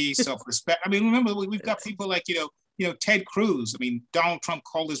integrity, self-respect. I mean, remember, we've got people like Ted Cruz. I mean, Donald Trump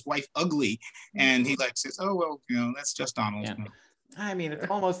called his wife ugly, and he says, "Oh well, that's just Donald." Yeah. I mean, it's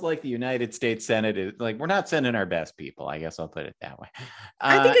almost like the United States Senate is we're not sending our best people. I guess I'll put it that way.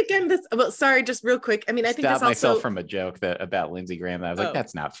 I think again, sorry, just real quick. I mean, I think stop myself from a joke about Lindsey Graham. I was like,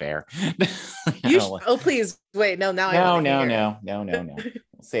 that's not fair. Please wait. No. No.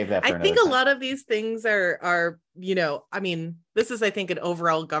 We'll save that for I think a time. lot of these things are, I mean, this is, I think, an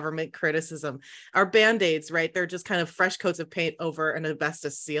overall government criticism. Our Band-Aids, right? They're just kind of fresh coats of paint over an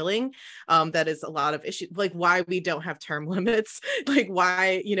asbestos ceiling. That is a lot of issues, like why we don't have term limits,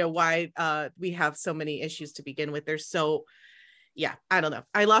 why we have so many issues to begin with. There's so, yeah, I don't know.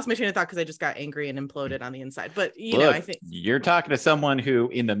 I lost my train of thought because I just got angry and imploded on the inside. But I think you're talking to someone who,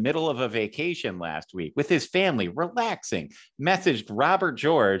 in the middle of a vacation last week with his family, relaxing, messaged Robert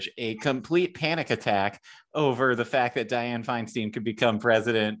George a complete panic attack over the fact that Dianne Feinstein could become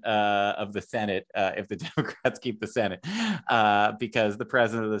president of the Senate if the Democrats keep the Senate, because the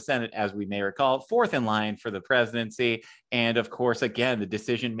president of the Senate, as we may recall, fourth in line for the presidency. And of course, again, the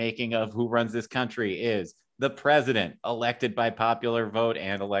decision making of who runs this country is the president, elected by popular vote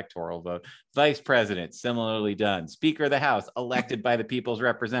and electoral vote. Vice president, similarly done. Speaker of the House, elected by the people's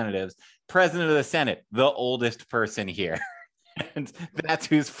representatives. President of the Senate, the oldest person here. And that's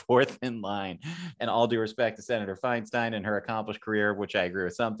who's fourth in line. And all due respect to Senator Feinstein and her accomplished career, which I agree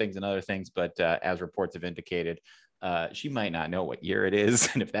with some things and other things, but as reports have indicated, she might not know what year it is,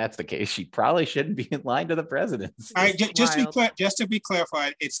 and if that's the case, she probably shouldn't be in line to the presidency. Just to be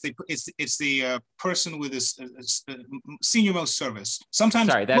clarified, it's the person with this senior most service.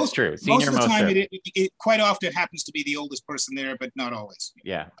 Sometimes, that's true. Senior most of the time, it quite often happens to be the oldest person there, but not always.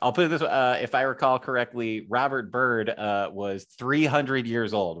 Yeah, I'll put it this way: if I recall correctly, Robert Byrd was 300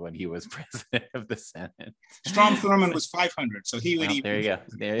 years old when he was president of the Senate. Strom Thurmond was 500, so he would. Well, there you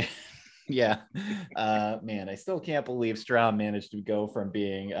go. Yeah, man, I still can't believe Strom managed to go from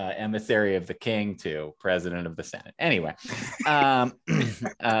being emissary of the king to president of the Senate. Anyway,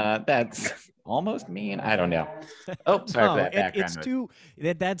 that's almost mean. I don't know. Oh, sorry for that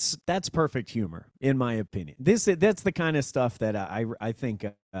background. That's perfect humor, in my opinion. That's the kind of stuff that I think.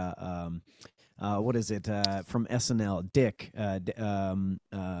 What is it from SNL? Dick.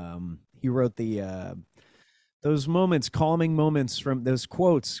 He wrote the. those moments, calming moments from those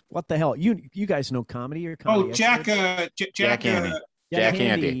quotes. What the hell? You guys know comedy or comedy? Oh, Jack Handy. Jack Handy.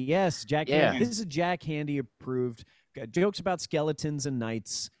 Handy. Yes, Jack Yeah. Handy. This is Jack Handy approved. Jokes about skeletons and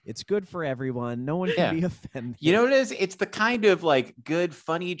knights. It's good for everyone. No one can be offended. You know what it is? It's the kind of like good,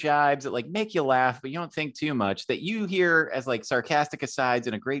 funny jibes that like make you laugh, but you don't think too much, that you hear as like sarcastic asides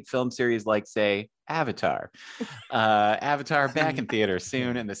in a great film series like, say, Avatar. Avatar back in theaters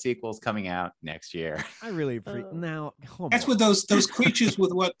soon, and the sequel's coming out next year. I really appreciate now. That's what those creatures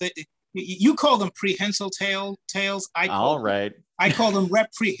with what you call them prehensile tails. I call them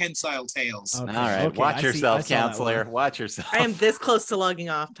reprehensile tails. Okay. All right. Okay, Watch yourself, I saw that counselor. one. Watch yourself. I am this close to logging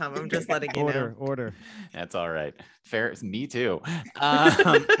off, Tom. I'm just letting you know. Order. That's all right. Fair. Me too. All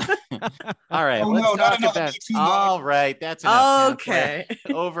right. Oh, let's no, talk not enough. about. Me too, Lord. All right. That's enough. Okay.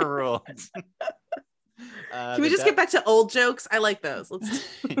 Counselor. Overruled. Can we just get back to old jokes? I like those. Let's.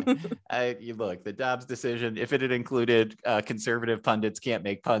 You look, the Dobbs decision, if it had included conservative pundits can't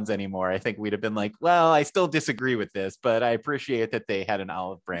make puns anymore, I think we'd have been like, well, I still disagree with this, but I appreciate that they had an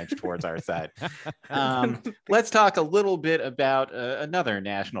olive branch towards our side. Let's talk a little bit about another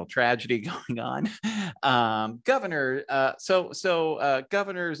national tragedy going on. Governors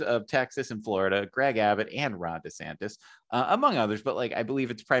of Texas and Florida, Greg Abbott and Ron DeSantis, among others, but like I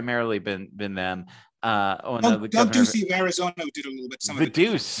believe it's primarily been them. Doug Ducey of Arizona did a little bit. The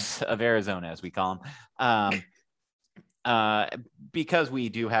Deuce of Arizona, as we call him, because we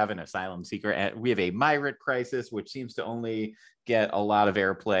do have an asylum seeker. We have a migrant crisis, which seems to only get a lot of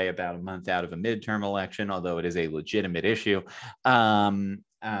airplay about a month out of a midterm election, although it is a legitimate issue.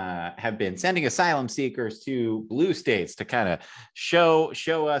 Have been sending asylum seekers to blue states to kind of show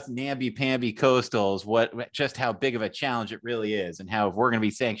us namby-pamby coastals just how big of a challenge it really is, and how if we're going to be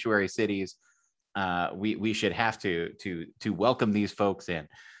sanctuary cities, we should have to welcome these folks in,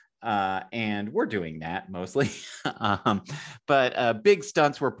 and we're doing that mostly. But big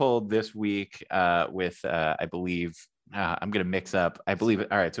stunts were pulled this week with I believe I'm going to mix up. I believe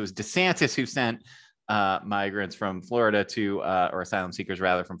it. All right, so it was DeSantis who sent migrants from Florida or asylum seekers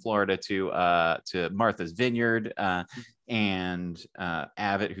rather from Florida to Martha's Vineyard, and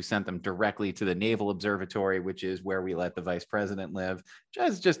Abbott, who sent them directly to the Naval Observatory, which is where we let the vice president live. Which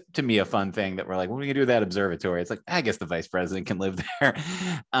is just, to me, a fun thing that we're like, what are we gonna do with that observatory? It's like, I guess the vice president can live there.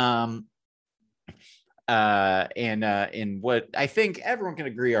 In what I think everyone can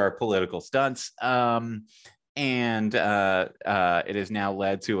agree are political stunts. And it has now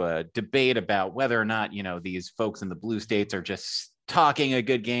led to a debate about whether or not, these folks in the blue states are just talking a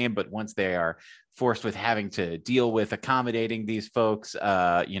good game, but once they are forced with having to deal with accommodating these folks,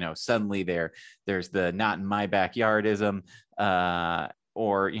 suddenly there's the not in my backyardism,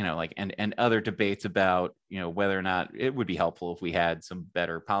 or and other debates about whether or not it would be helpful if we had some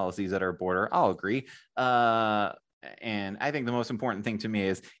better policies at our border. I'll agree. And I think the most important thing to me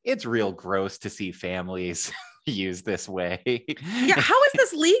is it's real gross to see families use this way. Yeah, how is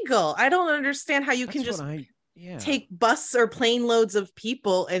this legal? I don't understand how you can just take bus or plane loads of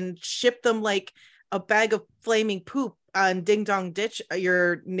people and ship them like a bag of flaming poop on Ding Dong Ditch,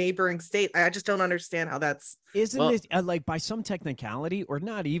 your neighboring state. I just don't understand how that's... Isn't it like by some technicality, or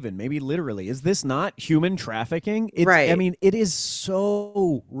not even, maybe literally, is this not human trafficking? Right. I mean, it is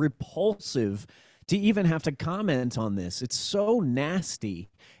so repulsive to even have to comment on this. It's so nasty.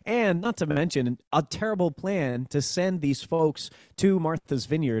 And not to mention a terrible plan to send these folks to Martha's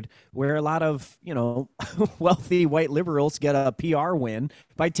Vineyard, where a lot of, wealthy white liberals get a PR win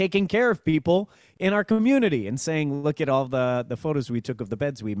by taking care of people in our community and saying, look at all the photos we took of the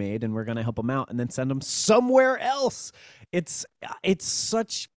beds we made, and we're going to help them out, and then send them somewhere else. It's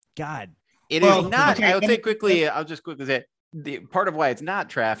such, God. It is not. Okay, I'll just quickly say, the part of why it's not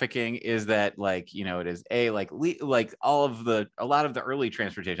trafficking is that it is a lot of the early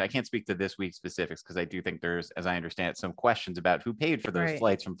transportation. I can't speak to this week's specifics because I do think there's, as I understand it, some questions about who paid for those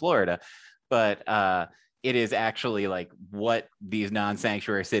flights from Florida, but it is actually like what these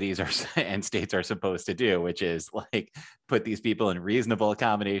non-sanctuary cities and states are supposed to do, which is like put these people in reasonable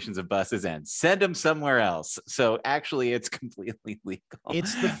accommodations of buses and send them somewhere else. So actually it's completely legal.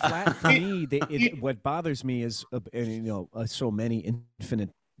 It's the flat for me. What bothers me is, so many infinite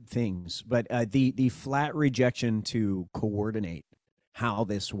things, but the flat rejection to coordinate how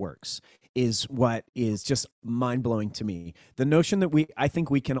this works is what is just mind-blowing to me. The notion that I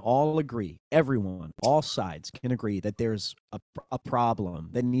think we can all agree, everyone, all sides can agree that there's a problem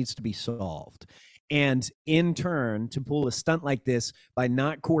that needs to be solved. And in turn, to pull a stunt like this by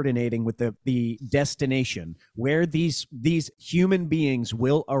not coordinating with the destination where these human beings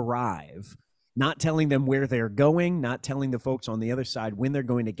will arrive, not telling them where they're going, not telling the folks on the other side when they're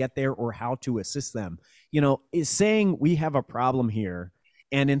going to get there or how to assist them, is saying we have a problem here.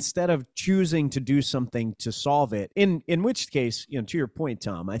 And instead of choosing to do something to solve it, in which case, to your point,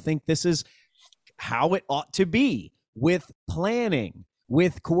 Tom, I think this is how it ought to be, with planning,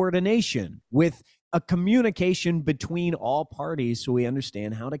 with coordination, with a communication between all parties, so we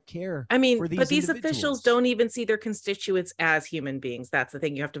understand how to care. I mean, for these but these individuals. officials don't even see their constituents as human beings. That's the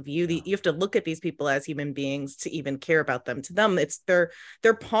thing. You have to view you have to look at these people as human beings to even care about them. To them, it's they're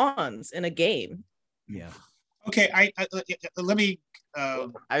pawns in a game. Yeah. Okay. Let me.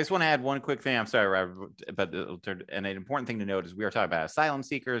 I just want to add one quick thing. I'm sorry, Robert, but an important thing to note is we are talking about asylum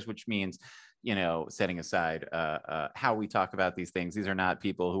seekers, which means, setting aside how we talk about these things. These are not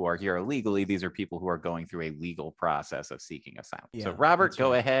people who are here illegally. These are people who are going through a legal process of seeking asylum. Yeah, so Robert,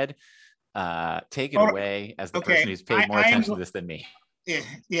 go ahead, take it away as the person who's paid more attention to this than me.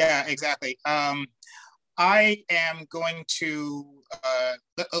 Yeah, exactly. I am going to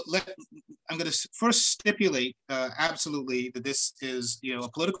I'm going to first stipulate absolutely that this is a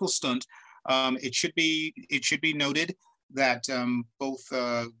political stunt. It should be noted that both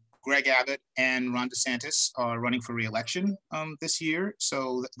Greg Abbott and Ron DeSantis are running for re-election this year.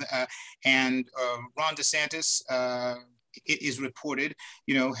 So and Ron DeSantis, it is reported,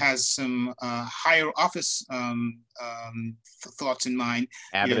 has some higher office thoughts in mind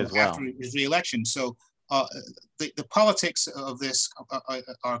Abbott as well after his re-election. So the politics of this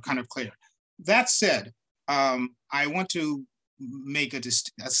are kind of clear. That said, I want to make a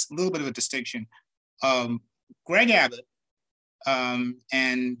little bit of a distinction. Greg Abbott and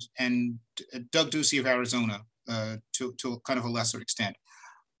Doug Ducey of Arizona, to kind of a lesser extent,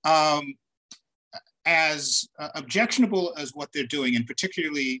 as objectionable as what they're doing, and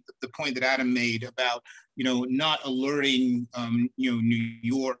particularly the point that Adam made about not alerting New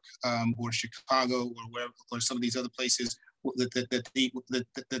York or Chicago or wherever, or some of these other places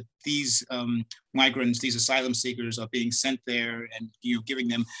that these migrants, these asylum seekers, are being sent there, and giving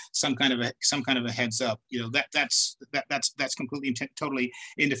them some kind of a heads up. That's completely totally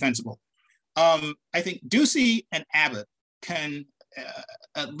indefensible. I think Ducey and Abbott can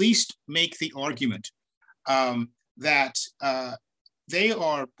at least make the argument that they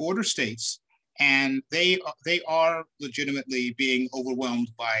are border states, and they are legitimately being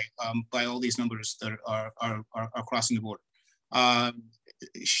overwhelmed by all these numbers that are crossing the border.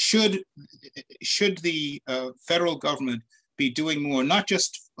 Should the federal government be doing more, not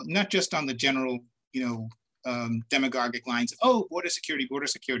just on the general demagogic lines of, oh, border security,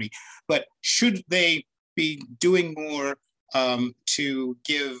 but should they be doing more to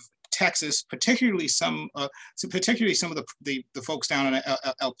give Texas, particularly some of the folks down in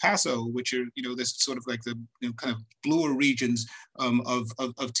El Paso, which are this sort of like the kind of bluer regions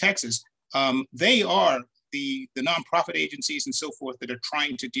of Texas. They are the nonprofit agencies and so forth that are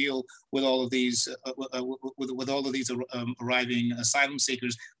trying to deal with all of these with all of these arriving asylum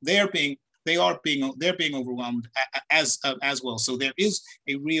seekers. They're being overwhelmed as well. So there is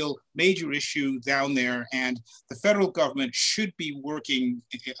a real major issue down there, and the federal government should be working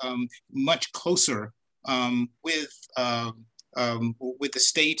much closer with the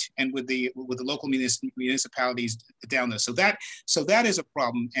state and with the local municipalities down there. So that is a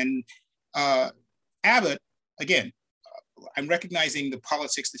problem. And Abbott, again, I'm recognizing the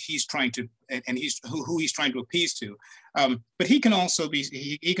politics that he's trying to, and who he's trying to appease to, but he can also make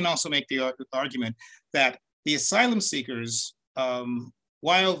the argument that the asylum seekers,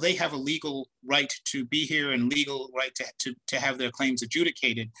 while they have a legal right to be here and legal right to have their claims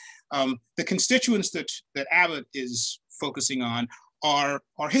adjudicated, the constituents that Abbott is focusing on are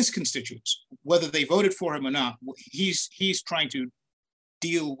his constituents, whether they voted for him or not. He's trying to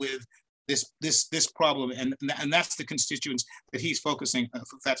deal with this problem, and that's the constituents that he's focusing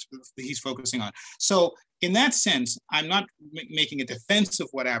on. So in that sense, I'm not making a defense of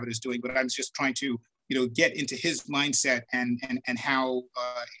what Abbott is doing, but I'm just trying to get into his mindset and how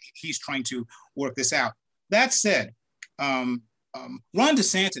he's trying to work this out. That said, Ron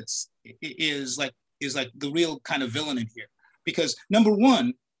DeSantis is like the real kind of villain in here, because number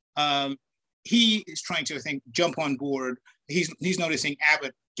one, he is trying to, I think, jump on board. He's noticing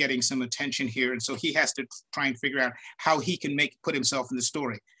Abbott getting some attention here, and so he has to try and figure out how he can put himself in the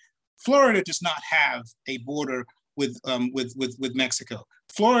story. Florida does not have a border with Mexico.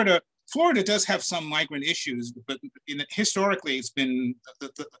 Florida does have some migrant issues, but historically it's been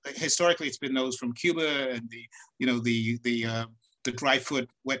those from Cuba and the dry foot,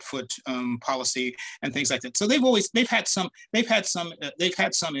 wet foot policy and things like that. So they've had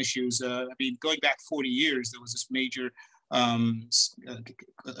some issues. I mean, going back 40 years, there was this major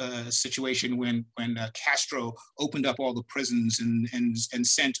situation when Castro opened up all the prisons and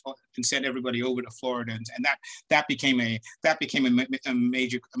sent everybody over to Florida, and that became a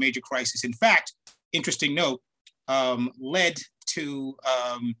major crisis. In fact, interesting note, led to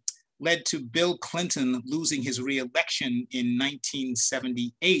Bill Clinton losing his re-election in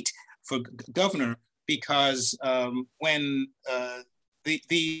 1978 for governor, because when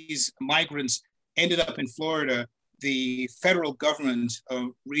these migrants ended up in Florida, the federal government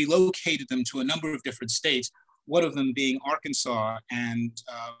relocated them to a number of different states, one of them being Arkansas, and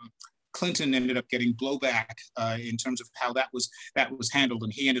Clinton ended up getting blowback in terms of how that was handled,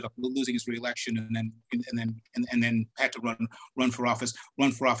 and he ended up losing his re-election, and then had to run for office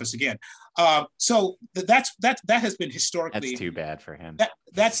again. So that has been historically. That's too bad for him.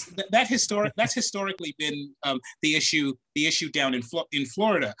 That's historically been the issue down in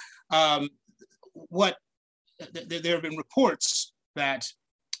Florida. There have been reports that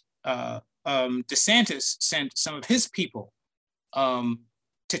DeSantis sent some of his people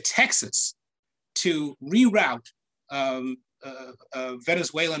to Texas to reroute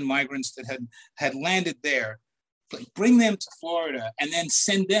Venezuelan migrants that had landed there, bring them to Florida, and then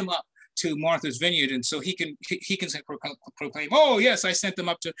send them up to Martha's Vineyard, and so he can proclaim, oh yes, I sent them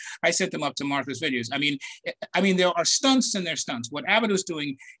up to Martha's Vineyards. I mean, there are stunts and there's stunts. What Abbott is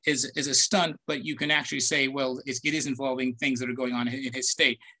doing is a stunt, but you can actually say, well, it is involving things that are going on in his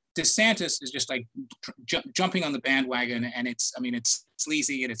state. DeSantis is just like jumping on the bandwagon, and it's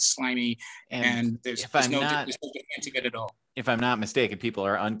sleazy and it's slimy, and there's no defending it at all. If I'm not mistaken, people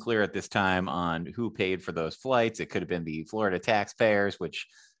are unclear at this time on who paid for those flights. It could have been the Florida taxpayers, which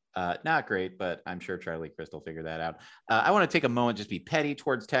not great, but I'm sure Charlie Crystal figured that out. I want to take a moment, just be petty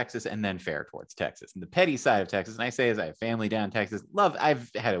towards Texas and then fair towards Texas. And the petty side of Texas, and I say as I have family down in Texas, I've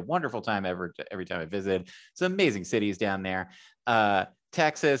had a wonderful time every time I visited. Some amazing cities down there.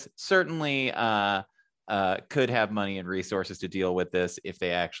 Texas certainly could have money and resources to deal with this if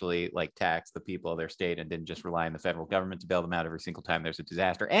they actually tax the people of their state and didn't just rely on the federal government to bail them out every single time there's a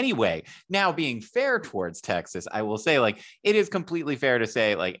disaster. Anyway, now being fair towards Texas, I will say it is completely fair to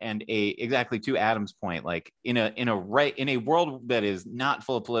say exactly to Adam's point, in a world that is not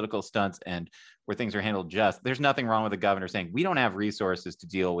full of political stunts and where things are handled just, there's nothing wrong with the governor saying we don't have resources to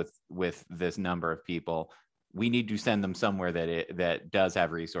deal with this number of people. We need to send them somewhere that does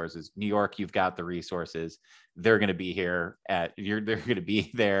have resources. New York, you've got the resources. They're going to be here they're going to be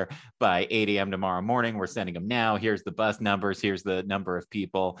there by 8 a.m. tomorrow morning. We're sending them now. Here's the bus numbers. Here's the number of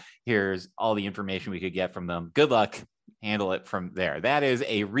people. Here's all the information we could get from them. Good luck. Handle it from there. That is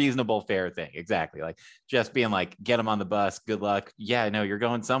a reasonable, fair thing. Exactly. Just being get them on the bus. Good luck. Yeah, no, you're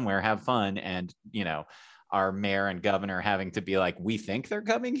going somewhere. Have fun. And, our mayor and governor having to be we think they're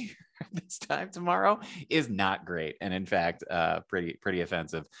coming here this time tomorrow is not great, and in fact pretty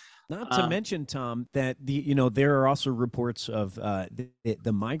offensive. Not to mention, Tom, that there are also reports of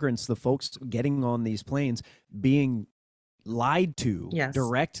the migrants, the folks getting on these planes, being lied to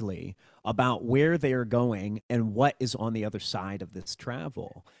directly about where they are going and what is on the other side of this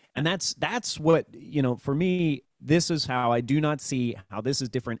travel. And that's what, for me, this is how I do not see how this is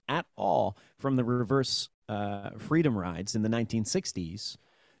different at all from the reverse freedom rides in the 1960s.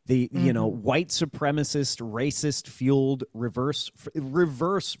 The white supremacist, racist fueled reverse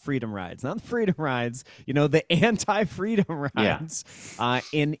freedom rides, not the freedom rides, the anti-freedom rides,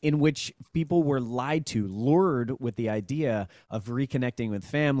 in which people were lied to, lured with the idea of reconnecting with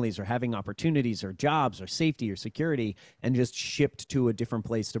families or having opportunities or jobs or safety or security, and just shipped to a different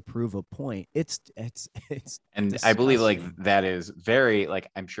place to prove a point. It's and disgusting. I believe that is very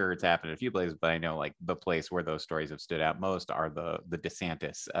I'm sure it's happened in a few places, but I know the place where those stories have stood out most are the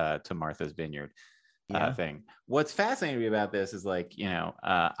DeSantis to Martha's Vineyard thing. What's fascinating to me about this is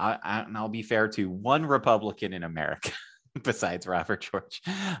I'll be fair to one Republican in America besides Robert George,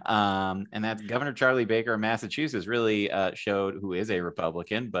 and that's Governor Charlie Baker of Massachusetts. Really showed who is a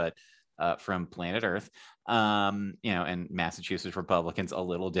Republican, but from planet Earth. And Massachusetts Republicans, a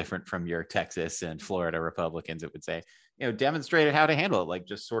little different from your Texas and Florida Republicans, it would say, demonstrated how to handle it.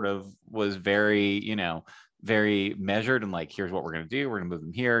 Just sort of was very, very measured and here's what we're going to do. We're going to move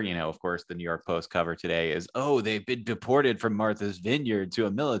them here. Of course, the New York Post cover today is, they've been deported from Martha's Vineyard to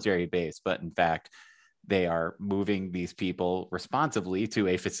a military base. But in fact, they are moving these people responsibly to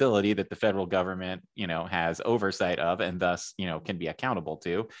a facility that the federal government, has oversight of, and thus, can be accountable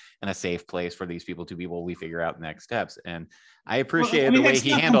to, and a safe place for these people to be while we figure out the next steps. And I appreciated the way he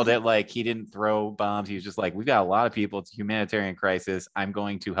handled it. He didn't throw bombs. He was just we've got a lot of people. It's a humanitarian crisis. I'm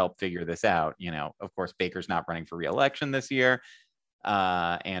going to help figure this out. Of course, Baker's not running for re-election this year.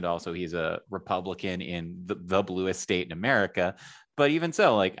 and also he's a Republican in the bluest state in America. But even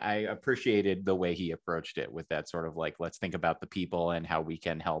so, like, I appreciated the way he approached it with that sort of like, let's think about the people and how we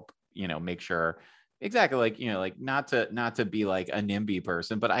can help, make sure exactly, like, like not to be like a NIMBY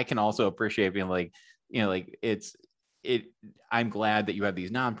person, but I can also appreciate being like, like I'm glad that you have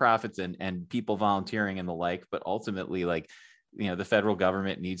these nonprofits and people volunteering and the like, but ultimately, like, the federal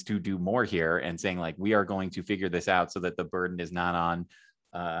government needs to do more here, and saying like, we are going to figure this out so that the burden is not on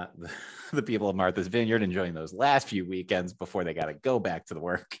the people of Martha's Vineyard enjoying those last few weekends before they got to go back to the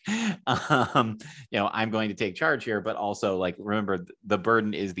work. I'm going to take charge here, but also, like, remember, the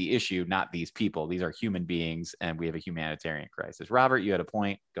burden is the issue, not these people. These are human beings, and we have a humanitarian crisis. Robert, you had a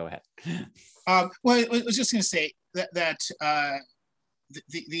point. Go ahead. Well, I was just going to say that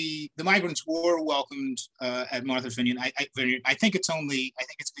the migrants were welcomed at Martha's Vineyard. I think it's only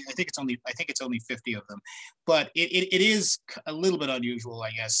 50 of them, but it is a little bit unusual,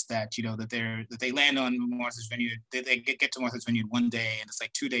 I guess, that that they land on Martha's Vineyard. They get to Martha's Vineyard one day, and it's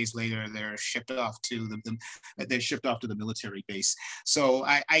like 2 days later they're shipped off to the military base. So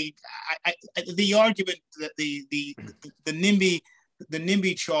the argument that the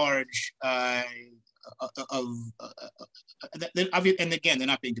NIMBY charge. And again, they're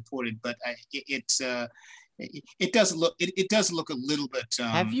not being deported, but it does look a little bit.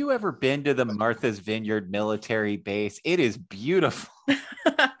 Have you ever been to the Martha's Vineyard military base? It is beautiful.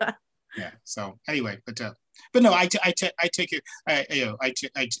 Yeah. So anyway, but no, I take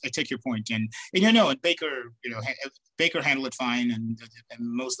your point, and Baker handled it fine, and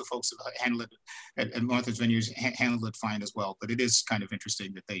most of the folks that handle it at Martha's Vineyard handled it fine as well. But it is kind of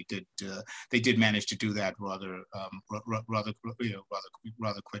interesting that they did manage to do that rather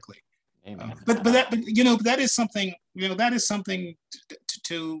quickly. But that is something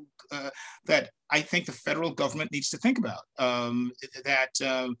that I think the federal government needs to think about.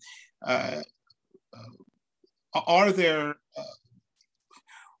 Are there?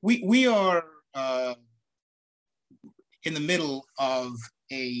 We are in the middle of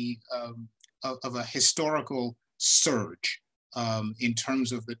a historical surge in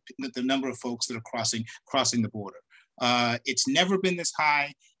terms of the number of folks that are crossing the border. It's never been this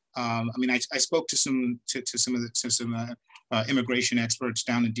high. I spoke to some immigration experts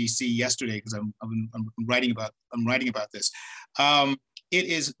down in D.C. yesterday because I'm writing about this. It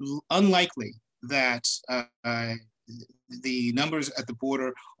is unlikely that the numbers at the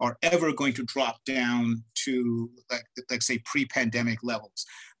border are ever going to drop down to like say pre-pandemic levels,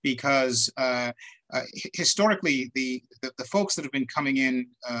 because historically the folks that have been coming in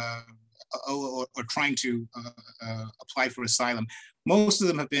or trying to apply for asylum, most of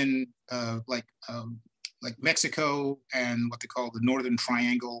them have been like Mexico and what they call the Northern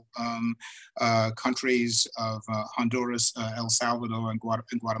Triangle countries of Honduras, El Salvador, and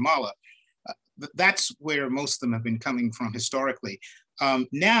Guatemala. That's where most of them have been coming from historically.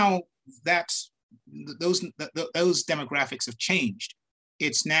 Now those demographics have changed.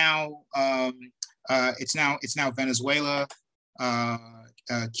 It's now Venezuela,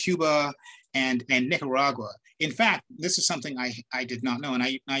 Cuba, and Nicaragua. In fact, this is something I did not know, and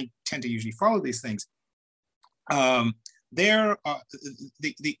I tend to usually follow these things. There are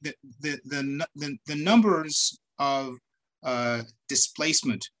the numbers of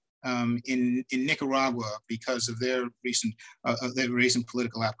displacement in Nicaragua because of their recent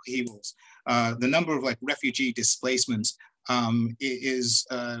political upheavals. The number of like refugee displacements is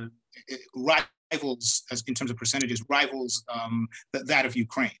rivals, as in terms of percentages, rivals that of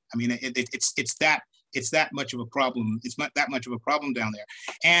Ukraine. I mean, it's that much of a problem. It's not that much of a problem down there,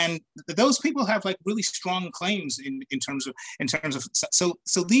 and those people have like really strong claims in terms of so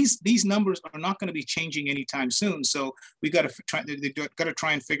these numbers are not going to be changing anytime soon. So we got to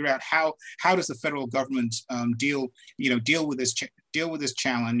try and figure out how does the federal government deal with this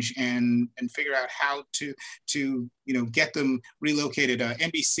challenge and figure out how to get them relocated.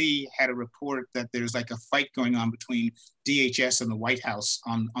 NBC had a report that there's like a fight going on between DHS and the White House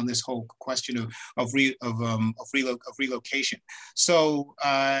on this whole question of relocation. So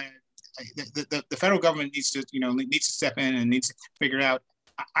the federal government needs to step in and needs to figure out.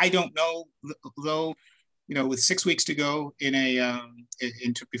 I don't know, though, with 6 weeks to go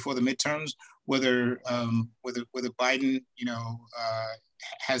before the midterms, whether Biden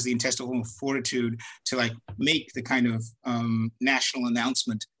has the intestinal fortitude to like make the kind of national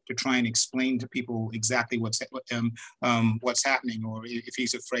announcement to try and explain to people exactly what's happening, or if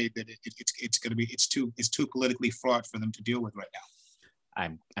he's afraid that it's too politically fraught for them to deal with right now.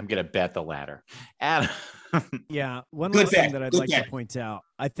 I'm gonna bet the latter. Adam, Yeah, one Good last thing bet, that I'd good like bet. to point out.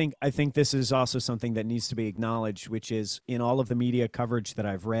 I think this is also something that needs to be acknowledged, which is in all of the media coverage that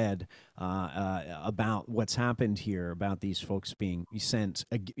I've read about what's happened here, about these folks being sent,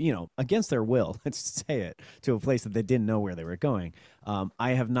 against their will. Let's say it, to a place that they didn't know where they were going.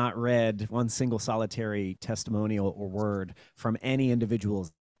 I have not read one single solitary testimonial or word from any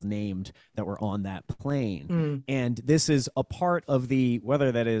individuals named that were on that plane. And this is a part of the,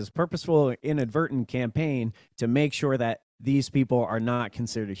 whether that is purposeful or inadvertent, campaign to make sure that these people are not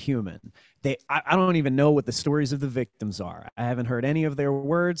considered human. I don't even know what the stories of the victims are. I haven't heard any of their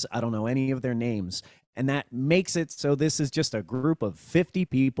words. I don't know any of their names. And that makes it so this is just a group of 50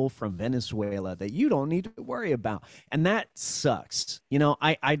 people from Venezuela that you don't need to worry about. And that sucks.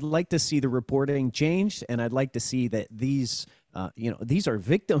 I'd like to see the reporting changed, and I'd like to see that these are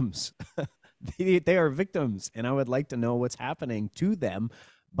victims. They are victims, and I would like to know what's happening to them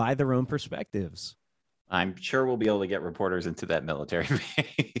by their own perspectives. I'm sure we'll be able to get reporters into that military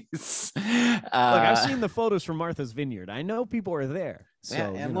base. Look, I've seen the photos from Martha's Vineyard. I know people are there. So,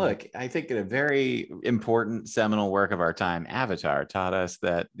 and look, I think a very important seminal work of our time, Avatar, taught us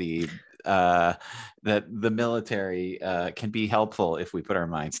that the military can be helpful if we put our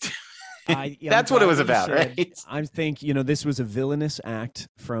minds to it. That's what it was about, right? I think, this was a villainous act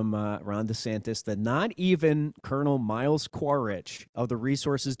from Ron DeSantis that not even Colonel Miles Quaritch of the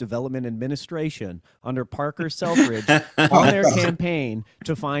Resources Development Administration under Parker Selfridge on their campaign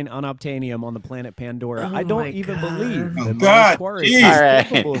to find unobtainium on the planet Pandora. I don't even believe that Miles Quaritch is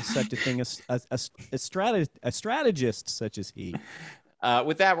capable of such a thing as a strategist such as he.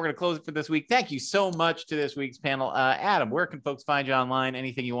 With that, we're going to close it for this week. Thank you so much to this week's panel. Adam, where can folks find you online?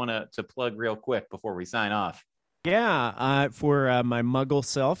 Anything you want to plug real quick before we sign off? Yeah, for my muggle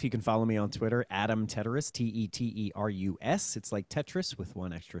self, you can follow me on Twitter, Adam Teterus, Teterus. It's like Tetris with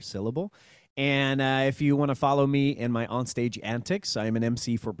one extra syllable. And if you want to follow me in my onstage antics, I am an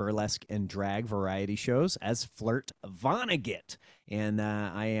MC for burlesque and drag variety shows as Flirt Vonnegut. And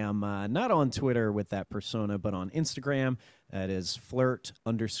I am not on Twitter with that persona, but on Instagram. That is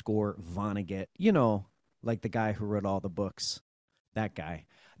Flirt_Vonnegut. Like the guy who wrote all the books. That guy.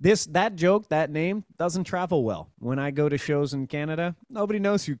 That joke, that name doesn't travel well. When I go to shows in Canada, nobody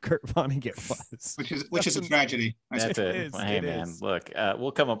knows who Kurt Vonnegut was. Which is a tragedy. That's it. Well, hey, man, look,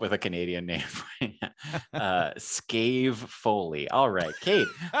 we'll come up with a Canadian name for you. Scave Foley. All right, Kate,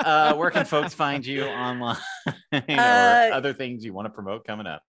 where can folks find you online or other things you want to promote coming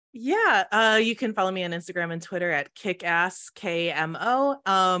up? Yeah, you can follow me on Instagram and Twitter at KickassKMO.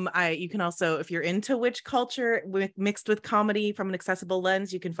 You can also, if you're into witch culture mixed with comedy from an accessible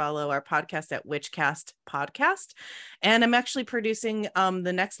lens, you can follow our podcast at Witchcast Podcast. And I'm actually producing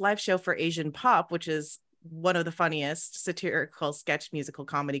the next live show for Asian Pop, which is one of the funniest satirical sketch musical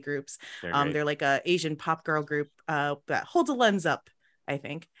comedy groups. They're like a Asian pop girl group that holds a lens up, I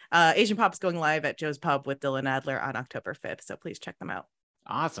think. Asian Pop's going live at Joe's Pub with Dylan Adler on October 5th. So please check them out.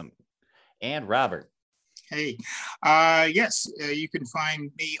 Awesome. And Robert. Hey, yes, you can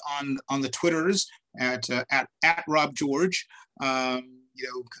find me on the Twitters at Rob George.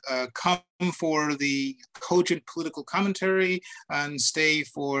 Come for the cogent political commentary and stay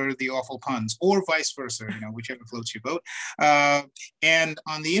for the awful puns, or vice versa, whichever floats your boat. And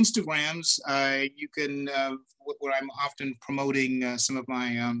on the Instagrams, you can, where I'm often promoting some of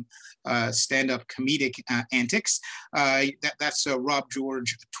my stand-up comedic antics. That's Rob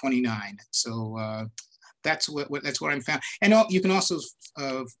George 29. So that's where I'm found. And you can also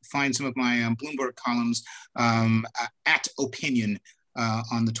find some of my Bloomberg columns at Opinion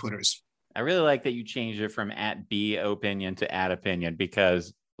on the Twitters. I really like that you changed it from at B Opinion to at Opinion,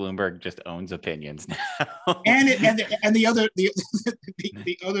 because Bloomberg just owns opinions now. and the other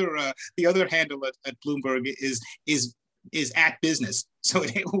handle at Bloomberg is at business. So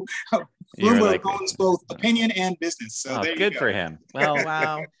Bloomberg owns both opinion and business. So good for him. Well,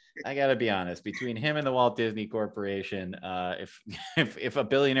 wow. I gotta be honest, between him and the Walt Disney Corporation, if a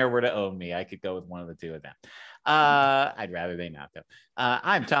billionaire were to own me, I could go with one of the two of them. I'd rather they not, though.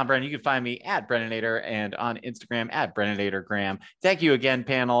 I'm Tom Brennan. You can find me at Brennanator and on Instagram at BrennanatorGraham. Thank you again,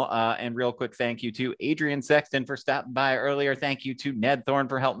 panel. And real quick, thank you to Adrian Sexton for stopping by earlier. Thank you to Ned Thorne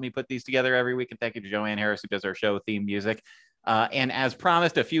for helping me put these together every week. And thank you to Joanne Harris, who does our show theme music. And as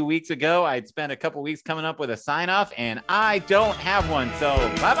promised a few weeks ago, I'd spent a couple weeks coming up with a sign off, and I don't have one. So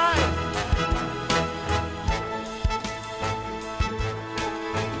bye-bye.